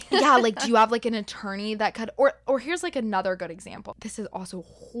attorney? yeah, like, do you have, like, an attorney that could, or here's, like, another good example. This is also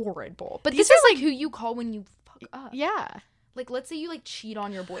horrible, but this is, like, who you call when you fuck up. Yeah. Like, let's say you, like, cheat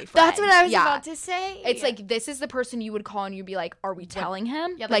on your boyfriend. That's what I was Yeah. about to say. It's like, this is the person you would call and you'd be like, are we telling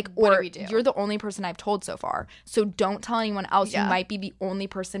him? Yeah, like, what do we do? You're the only person I've told so far. So don't tell anyone else. Yeah. You might be the only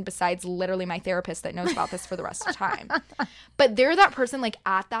person besides literally my therapist that knows about this for the rest of time. But they're that person, like,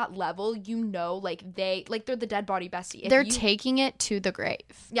 at that level, you know, like, they're the dead body bestie. If they're you- taking it to the grave.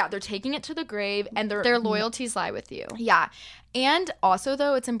 Yeah, they're taking it to the grave and Their loyalties lie with you. Yeah. And also,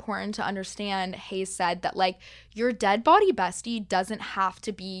 though, it's important to understand, Hayes said that, like, your dead body bestie doesn't have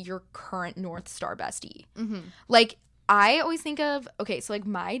to be your current North Star bestie. Mm-hmm. Like, I always think of, okay, so, like,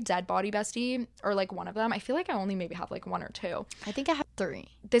 my dead body bestie, or, like, one of them, I feel like I only maybe have, like, 1 or 2. I think I have 3.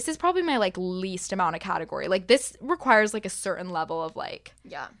 This is probably my, like, least amount of category. Like, this requires, like, a certain level of, like,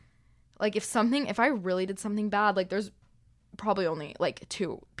 Yeah. like, if I really did something bad, like, there's probably only, like,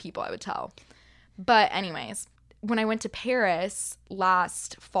 2 people I would tell. But anyways, when I went to Paris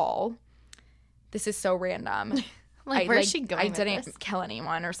last fall, this is so random. Like, where's she going I with didn't this? kill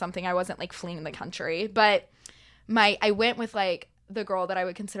anyone or something. I wasn't, like, fleeing the country. But I went with, like, the girl that I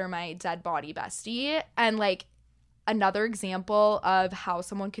would consider my dead body bestie. And, like, another example of how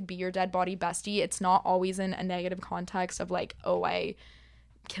someone could be your dead body bestie, it's not always in a negative context of, like, oh, I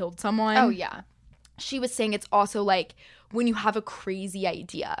killed someone. Oh, yeah. She was saying it's also, like, when you have a crazy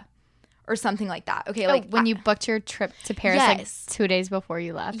idea. or something like that. Okay, like when you booked your trip to Paris like 2 days before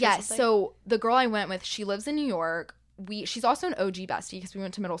you left. Yes. So the girl I went with, she lives in New York. She's also an OG bestie because we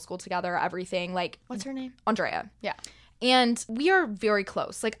went to middle school together, everything. Like, what's her name? Andrea. Yeah. And we are very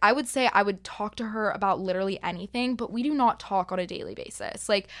close. Like, I would say I would talk to her about literally anything, but we do not talk on a daily basis.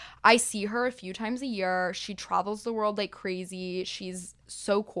 Like, I see her a few times a year. She travels the world like crazy. She's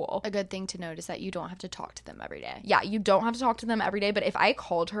so cool. A good thing to note is that you don't have to talk to them every day. Yeah, you don't have to talk to them every day. But if I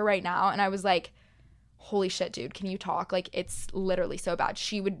called her right now and I was like, holy shit, dude, can you talk? Like, it's literally so bad.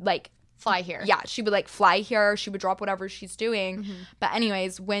 She would, like, fly here. Yeah, she would like fly here. She would drop whatever she's doing. But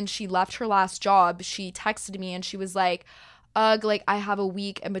anyways, when she left her last job, she texted me and she was like, ugh, like I have a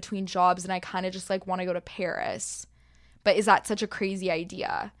week in between jobs and I kind of just like want to go to Paris. But is that such a crazy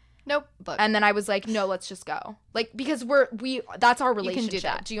idea? Nope. And then I was like, no, let's just go. Like, because that's our relationship. You can do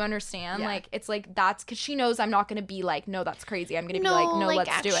that. Do you understand? Yeah. Like, it's like, that's because she knows I'm not going to be like, no, that's crazy. I'm going to be like, no,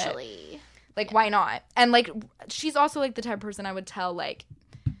 let's do it. Like, why not? And like, she's also like the type of person I would tell like,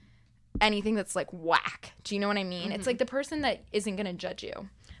 anything that's like whack. Do you know what I mean? It's like the person that isn't gonna judge you.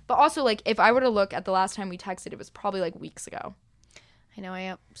 But also, like, if I were to look at the last time we texted, it was probably like weeks ago. I know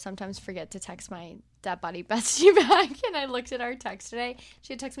I sometimes forget to text my dead body bestie back, and I looked at our text today.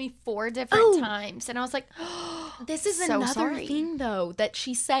 She had texted me 4 different times, and I was like, this is so another sorry. thing though that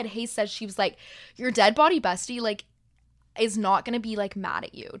she said. She was like, your dead body bestie like is not gonna be like mad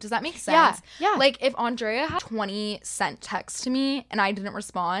at you. Does that make sense? Yeah. Like, if Andrea had 20 sent texts to me and I didn't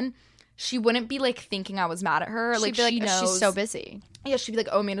respond, she wouldn't be like thinking I was mad at her. Like, she'd be she knows she's so busy. Yeah, she'd be like,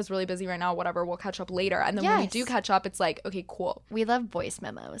 oh, Amanda's really busy right now, whatever, we'll catch up later. And then when we do catch up, it's like, okay, cool. We love voice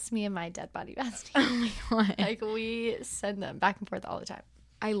memos, me and my dead body bestie. Oh my God. Like, we send them back and forth all the time.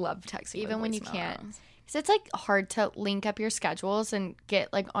 I love texting even when you memos. can't. Because it's like hard to link up your schedules and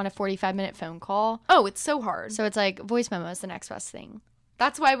get like on a 45-minute phone call. Oh, it's so hard. So it's like voice memo is the next best thing.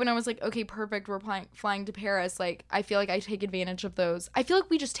 That's why when I was like, okay, perfect, we're flying to Paris, like, I feel like I take advantage of those. I feel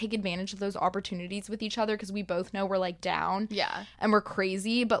like we just take advantage of those opportunities with each other because we both know we're, like, down. Yeah. And we're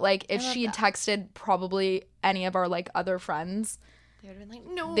crazy. But, like, if she had texted probably any of our, like, other friends, they would have been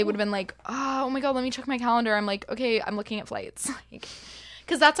like, no. They would have been like, oh, my God, let me check my calendar. I'm like, okay, I'm looking at flights. Like,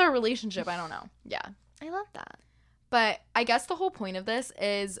 because that's our relationship. I don't know. Yeah. I love that. But I guess the whole point of this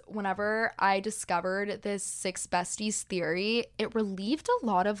is whenever I discovered this 6 besties theory, it relieved a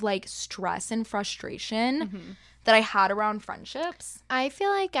lot of like stress and frustration that I had around friendships. I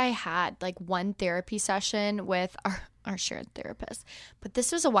feel like I had like one therapy session with our shared therapist, but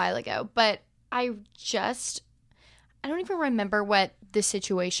this was a while ago. But I don't even remember what the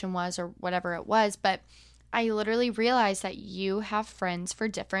situation was or whatever it was, but I literally realized that you have friends for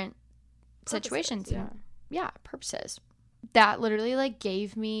different situations. Yeah, purposes. That literally like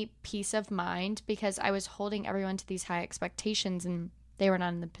gave me peace of mind because I was holding everyone to these high expectations and they were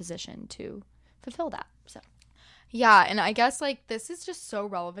not in the position to fulfill that. So yeah, and I guess like this is just so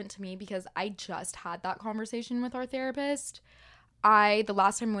relevant to me because I just had that conversation with our therapist. The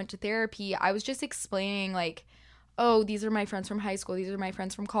last time I went to therapy, I was just explaining like, oh, these are my friends from high school, these are my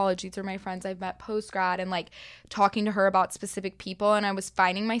friends from college, these are my friends I've met post-grad, and like talking to her about specific people, and I was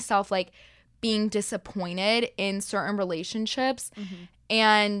finding myself like being disappointed in certain relationships.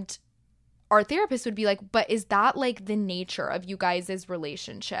 And our therapist would be like, but is that like the nature of you guys'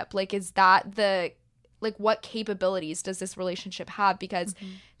 relationship? Like, is that what capabilities does this relationship have? Because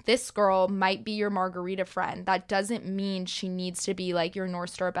this girl might be your margarita friend. That doesn't mean she needs to be like your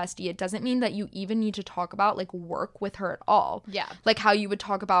North Star bestie. It doesn't mean that you even need to talk about like work with her at all. Yeah. Like how you would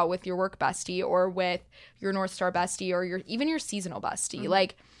talk about with your work bestie or with your North Star bestie or even your seasonal bestie.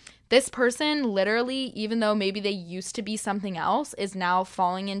 Like, this person literally, even though maybe they used to be something else, is now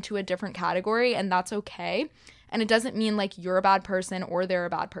falling into a different category, and that's okay. And it doesn't mean like you're a bad person or they're a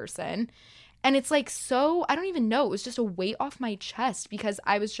bad person. And it's like, so I don't even know. It was just a weight off my chest because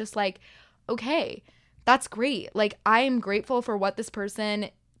I was just like, okay, that's great. Like, I am grateful for what this person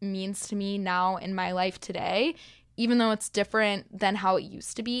means to me now in my life today, even though it's different than how it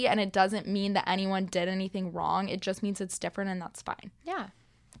used to be. And it doesn't mean that anyone did anything wrong. It just means it's different, and that's fine. Yeah.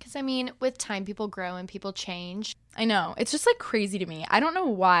 Because, I mean, with time, people grow and people change. I know. It's just, like, crazy to me. I don't know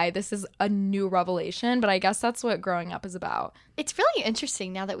why this is a new revelation, but I guess that's what growing up is about. It's really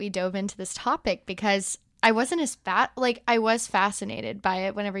interesting now that we dove into this topic because I wasn't as I was fascinated by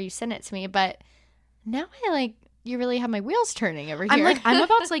it whenever you sent it to me, but now you really have my wheels turning over here. I'm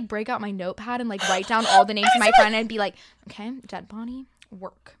about to, like, break out my notepad and, like, write down all the names of my friend and be like, okay, dead body,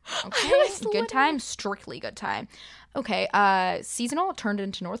 work. Okay, good time, strictly good time. Okay, seasonal turned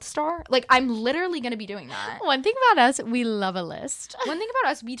into North Star. Like, I'm literally going to be doing that. One thing about us, we love a list. One thing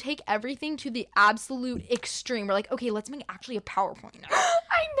about us, we take everything to the absolute extreme. We're like, okay, let's make actually a PowerPoint now.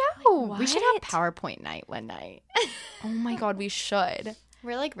 I know. We should have PowerPoint night one night. Oh my God, we should.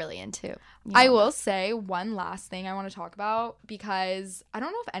 We're like really into. I will say one last thing I want to talk about, because I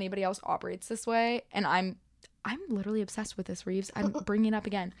don't know if anybody else operates this way, and I'm literally obsessed with this, Reeves. I'm bringing it up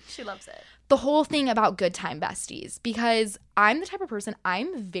again. She loves it. The whole thing about good time besties, because I'm the type of person,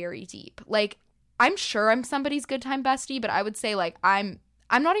 I'm very deep. Like, I'm sure I'm somebody's good time bestie, but I would say, like, I'm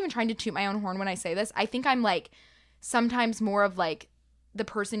not even trying to toot my own horn when I say this. I think I'm, like, sometimes more of, like, the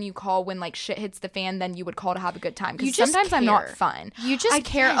person you call when, like, shit hits the fan than you would call to have a good time. Because sometimes I'm not fun. You just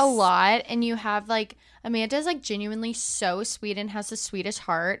care a lot, and you have, like, Amanda's, like, genuinely so sweet and has the sweetest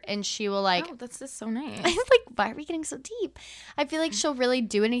heart, and she will, like... Oh, that's just so nice. I'm like, why are we getting so deep? I feel like she'll really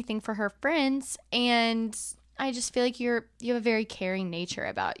do anything for her friends, and I just feel like you have a very caring nature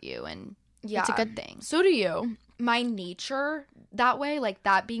about you, and it's a good thing. So do you. My nature that way, like,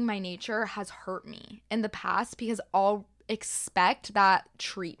 that being my nature, has hurt me in the past, because I'll expect that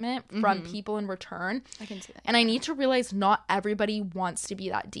treatment from people in return. I can see that. And I need to realize not everybody wants to be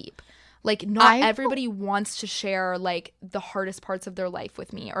that deep. Like, not everybody wants to share, like, the hardest parts of their life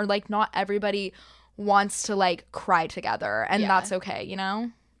with me. Or, like, not everybody wants to, like, cry together. And that's okay, you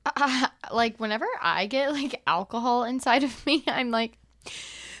know? Like, whenever I get, like, alcohol inside of me, I'm like,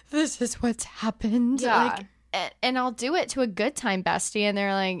 this is what's happened. Yeah. Like, and I'll do it to a good time bestie, and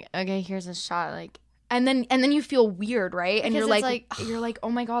they're like, okay, here's a shot. Like, and then you feel weird, right? And you're like, oh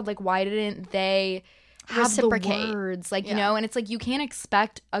my God, like, why didn't they have the words, like, you know? And it's like, you can't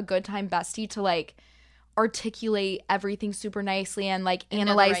expect a good time bestie to, like, articulate everything super nicely and, like,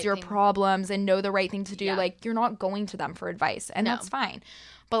 analyze your problems and know the right thing to do. Like, you're not going to them for advice, and that's fine.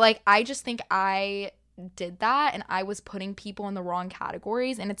 But, like, I just think I did that, and I was putting people in the wrong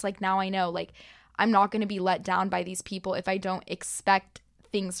categories, and it's like, now I know, like, I'm not going to be let down by these people if I don't expect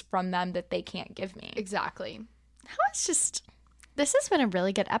things from them that they can't give me. Exactly. This has been a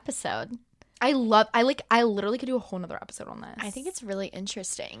really good episode. I literally could do a whole nother episode on this. I think it's really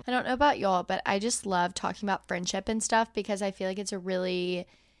interesting. I don't know about y'all, but I just love talking about friendship and stuff, because I feel like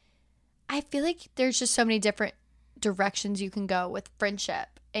there's just so many different directions you can go with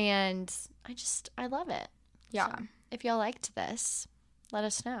friendship, and I love it. Yeah. So if y'all liked this, let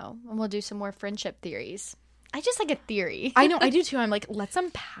us know, and we'll do some more friendship theories. I just like a theory. I know, I do too. I'm like, let's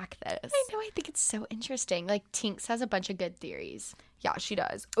unpack this. I know, I think it's so interesting. Like, Tinks has a bunch of good theories. Yeah, she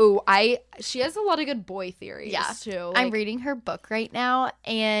does. Oh, she has a lot of good boy theories too. Like, I'm reading her book right now,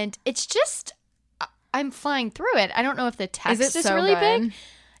 and it's just, I'm flying through it. I don't know if the text is so really good? big.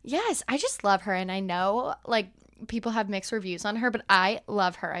 Yes, I just love her, and I know, like, people have mixed reviews on her, but I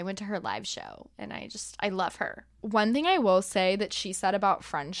love her. I went to her live show, and I love her. One thing I will say that she said about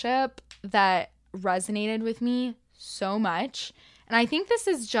friendship that resonated with me so much, and I think this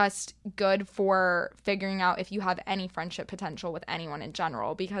is just good for figuring out if you have any friendship potential with anyone in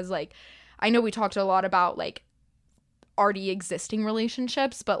general, because, like, I know we talked a lot about, like, already existing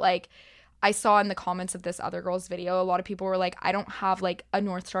relationships, but, like, I saw in the comments of this other girl's video, a lot of people were like, I don't have, like, a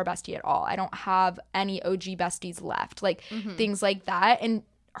North Star bestie at all. I don't have any OG besties left. Like, things like that. And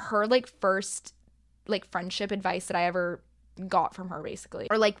her, like, first, like, friendship advice that I ever got from her, basically,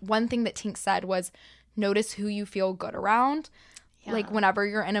 or, like, one thing that Tink said was, notice who you feel good around. Like, whenever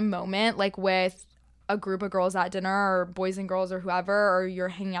you're in a moment, like, with a group of girls at dinner, or boys and girls, or whoever, or you're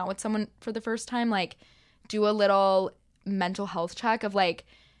hanging out with someone for the first time, like, do a little mental health check of, like,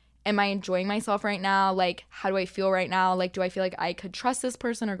 am I enjoying myself right now? Like, how do I feel right now? Like, do I feel like I could trust this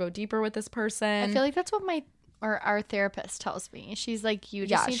person or go deeper with this person? I feel like that's what our therapist tells me. She's like, you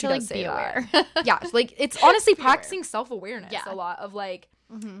just need to, like, be aware. Yeah, like, it's honestly practicing self-awareness a lot of, like,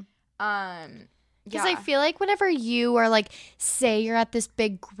 because I feel like whenever you are, like, say you're at this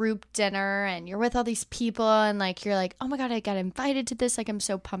big group dinner and you're with all these people, and, like, you're like, oh my God, I got invited to this, like, I'm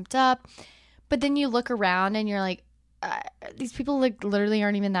so pumped up. But then you look around and you're like, these people, like, literally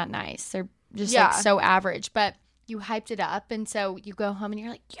aren't even that nice. They're just like so average, but you hyped it up, and so you go home and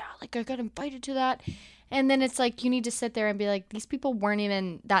you're like, yeah, like, I got invited to that. And then it's like, you need to sit there and be like, these people weren't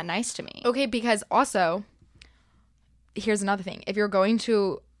even that nice to me. Okay, because also, here's another thing. If you're going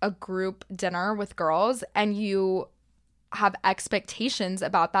to a group dinner with girls and you have expectations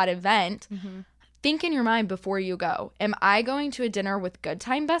about that event, think in your mind before you go. Am I going to a dinner with good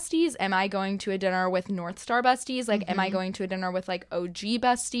time besties? Am I going to a dinner with North Star besties? Like, am I going to a dinner with, like, OG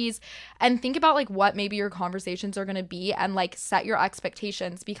besties? And think about, like, what maybe your conversations are going to be, and, like, set your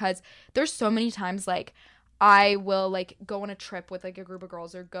expectations, because there's so many times, like, I will, like, go on a trip with, like, a group of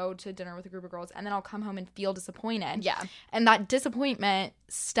girls, or go to dinner with a group of girls, and then I'll come home and feel disappointed. Yeah. And that disappointment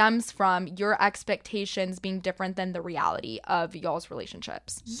stems from your expectations being different than the reality of y'all's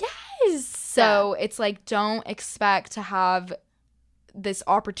relationships. Yes. So it's like, don't expect to have this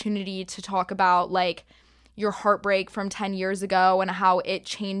opportunity to talk about like your heartbreak from 10 years ago and how it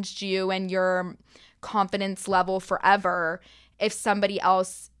changed you and your confidence level forever if somebody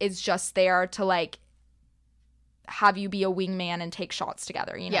else is just there to like have you be a wingman and take shots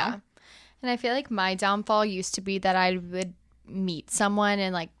together, you know? Yeah. And I feel like my downfall used to be that I would meet someone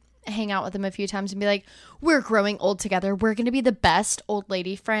and like hang out with them a few times and be like, we're growing old together. We're going to be the best old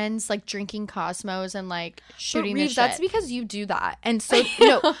lady friends, like drinking Cosmos and like shooting the shit. That's because you do that. And so,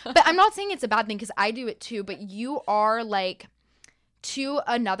 no, but I'm not saying it's a bad thing because I do it too, but you are like, to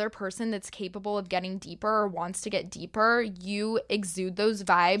another person that's capable of getting deeper or wants to get deeper, you exude those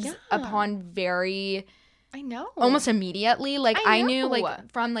vibes upon very... I know. Almost immediately. Like, I knew, like,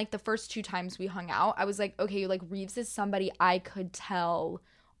 from, like, the first 2 times we hung out, I was like, okay, like, Reeves is somebody I could tell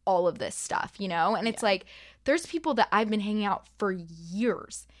all of this stuff, you know? And it's like, there's people that I've been hanging out for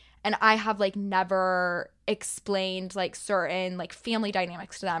years, and I have, like, never explained, like, certain, like, family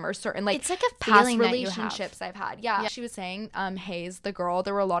dynamics to them or certain, like, it's like a past feeling relationships I've had. Yeah. She was saying, Hayes, the girl,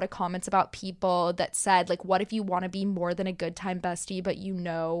 there were a lot of comments about people that said, like, what if you want to be more than a good time bestie, but you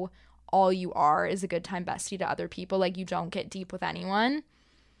know all you are is a good time bestie to other people, like you don't get deep with anyone.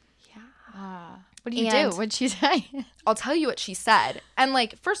 Yeah. What do you do? What'd she say? I'll tell you what she said. And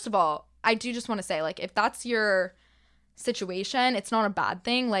like, first of all, I do just want to say, like, if that's your situation, it's not a bad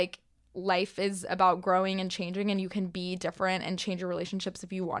thing. Like, life is about growing and changing, and you can be different and change your relationships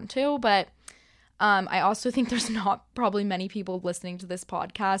if you want to. But I also think there's not probably many people listening to this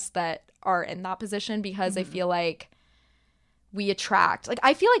podcast that are in that position, because I feel like we attract, like,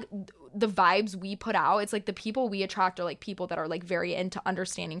 I feel like the vibes we put out, it's like the people we attract are like people that are like very into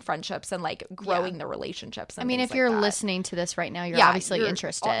understanding friendships and like growing the relationships. And I mean, if like you're that. listening to this right now, you're obviously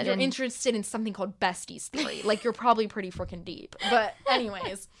interested. You're interested in something called Besties theory. Like, you're probably pretty freaking deep. But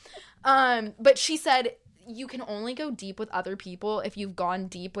anyways, but she said you can only go deep with other people if you've gone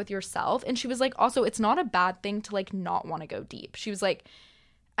deep with yourself. And she was like, also, it's not a bad thing to like not want to go deep. She was like,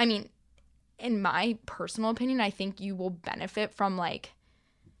 I mean, in my personal opinion, I think you will benefit from like,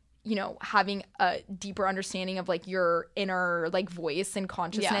 you know, having a deeper understanding of like your inner like voice and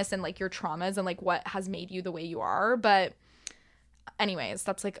consciousness and like your traumas and like what has made you the way you are. But anyways,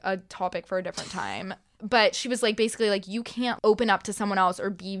 that's like a topic for a different time. But she was like, basically, like, you can't open up to someone else or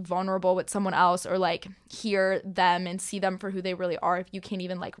be vulnerable with someone else or like hear them and see them for who they really are if you can't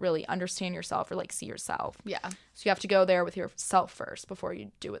even like really understand yourself or like see yourself. Yeah. So you have to go there with yourself first before you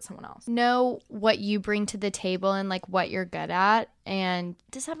do with someone else. Know what you bring to the table and like what you're good at. And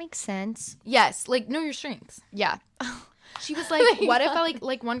does that make sense? Yes. Like, know your strengths. Yeah. She was like, what if I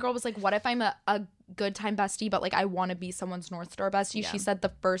like one girl was like, what if I'm a good time bestie, but like I want to be someone's North Star bestie? Yeah. She said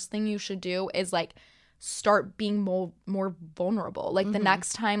the first thing you should do is like start being more vulnerable. Like the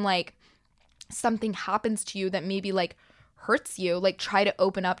next time like something happens to you that maybe like hurts you, like try to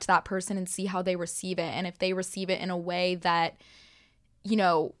open up to that person and see how they receive it. And if they receive it in a way that, you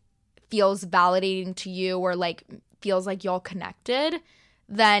know, feels validating to you or like feels like y'all connected,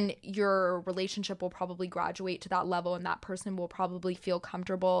 then your relationship will probably graduate to that level and that person will probably feel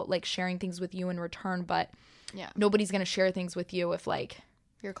comfortable like sharing things with you in return. But nobody's gonna share things with you if like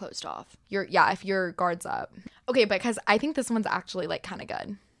you're closed off. If your guard's up. Okay, because I think this one's actually like kind of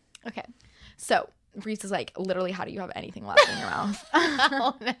good. Okay. So Reese is like, literally, how do you have anything left in your mouth?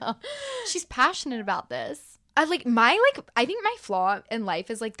 Oh no. She's passionate about this. I think my flaw in life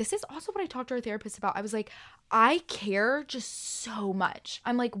is like, this is also what I talked to our therapist about. I was like, I care just so much.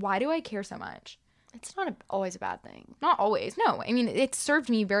 I'm like, why do I care so much? It's not always a bad thing. Not always. No. I mean, it served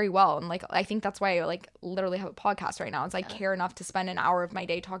me very well. And like, I think that's why I like literally have a podcast right now. It's I care enough to spend an hour of my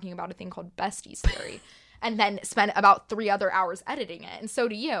day talking about a thing called Besties theory and then spend about 3 other hours editing it. And so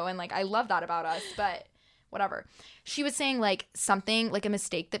do you. And like, I love that about us, but whatever. She was saying like something like a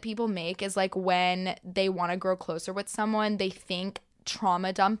mistake that people make is like when they want to grow closer with someone, they think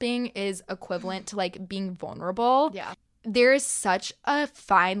trauma dumping is equivalent to like being vulnerable. Yeah. There is such a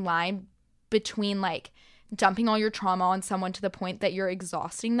fine line between like dumping all your trauma on someone to the point that you're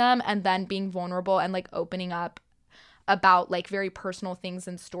exhausting them and then being vulnerable and like opening up about like very personal things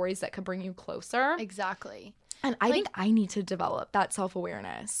and stories that could bring you closer. Exactly. And I think I need to develop that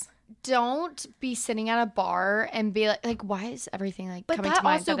self-awareness. Don't be sitting at a bar and be like why is everything like but coming that to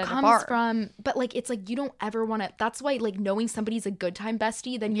mind also at comes a bar? From but like it's like you don't ever want to, that's why like knowing somebody's a good time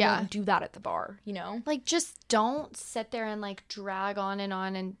bestie, then you don't do that at the bar, you know? Like just don't sit there and like drag on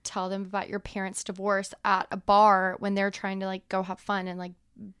and tell them about your parents' divorce at a bar when they're trying to like go have fun and like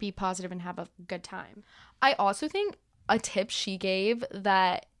be positive and have a good time. I also think a tip she gave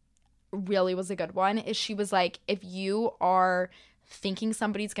that really was a good one is she was like, if you are thinking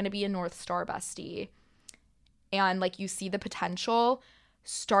somebody's going to be a North Star bestie, and like you see the potential,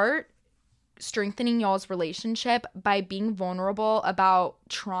 start strengthening y'all's relationship by being vulnerable about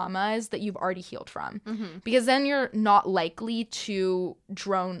traumas that you've already healed from. Because then you're not likely to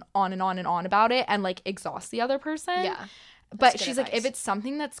drone on and on and on about it and like exhaust the other person. Yeah. But she's like, if it's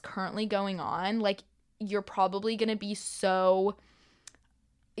something that's currently going on, like you're probably going to be so,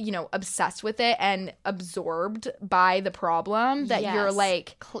 you know, obsessed with it and absorbed by the problem that you're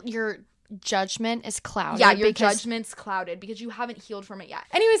like, your judgment is clouded. Yeah, your judgment's clouded because you haven't healed from it yet.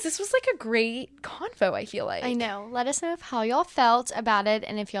 Anyways, this was like a great convo, I feel like. I know. Let us know how y'all felt about it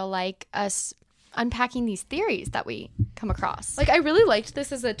and if y'all like us unpacking these theories that we come across. Like, I really liked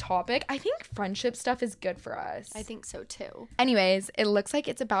this as a topic. I think friendship stuff is good for us. I think so too. Anyways, it looks like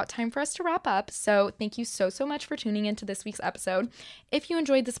it's about time for us to wrap up. So thank you so much for tuning into this week's episode. If you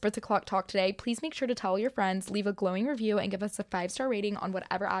enjoyed the Spritz O'Clock talk today, please make sure to tell your friends, leave a glowing review, and give us a 5-star rating on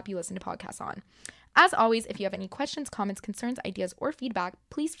whatever app you listen to podcasts on. As always, if you have any questions, comments, concerns, ideas, or feedback,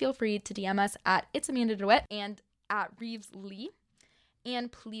 please feel free to DM us at It's Amanda DeWitt and at Reeves Lee.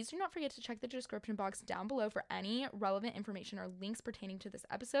 And please do not forget to check the description box down below for any relevant information or links pertaining to this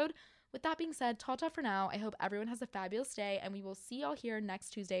episode. With that being said, ta-ta for now. I hope everyone has a fabulous day, and we will see y'all here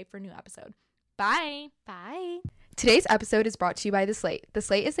next Tuesday for a new episode. Bye! Bye! Today's episode is brought to you by The Slate. The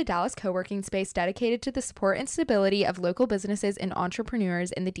Slate is a Dallas co-working space dedicated to the support and stability of local businesses and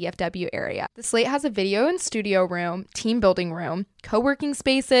entrepreneurs in the DFW area. The Slate has a video and studio room, team building room, co-working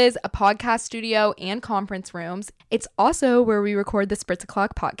spaces, a podcast studio, and conference rooms. It's also where we record the Spritz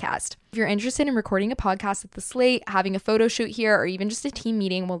O'Clock podcast. If you're interested in recording a podcast at The Slate, having a photo shoot here, or even just a team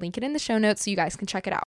meeting, we'll link it in the show notes so you guys can check it out.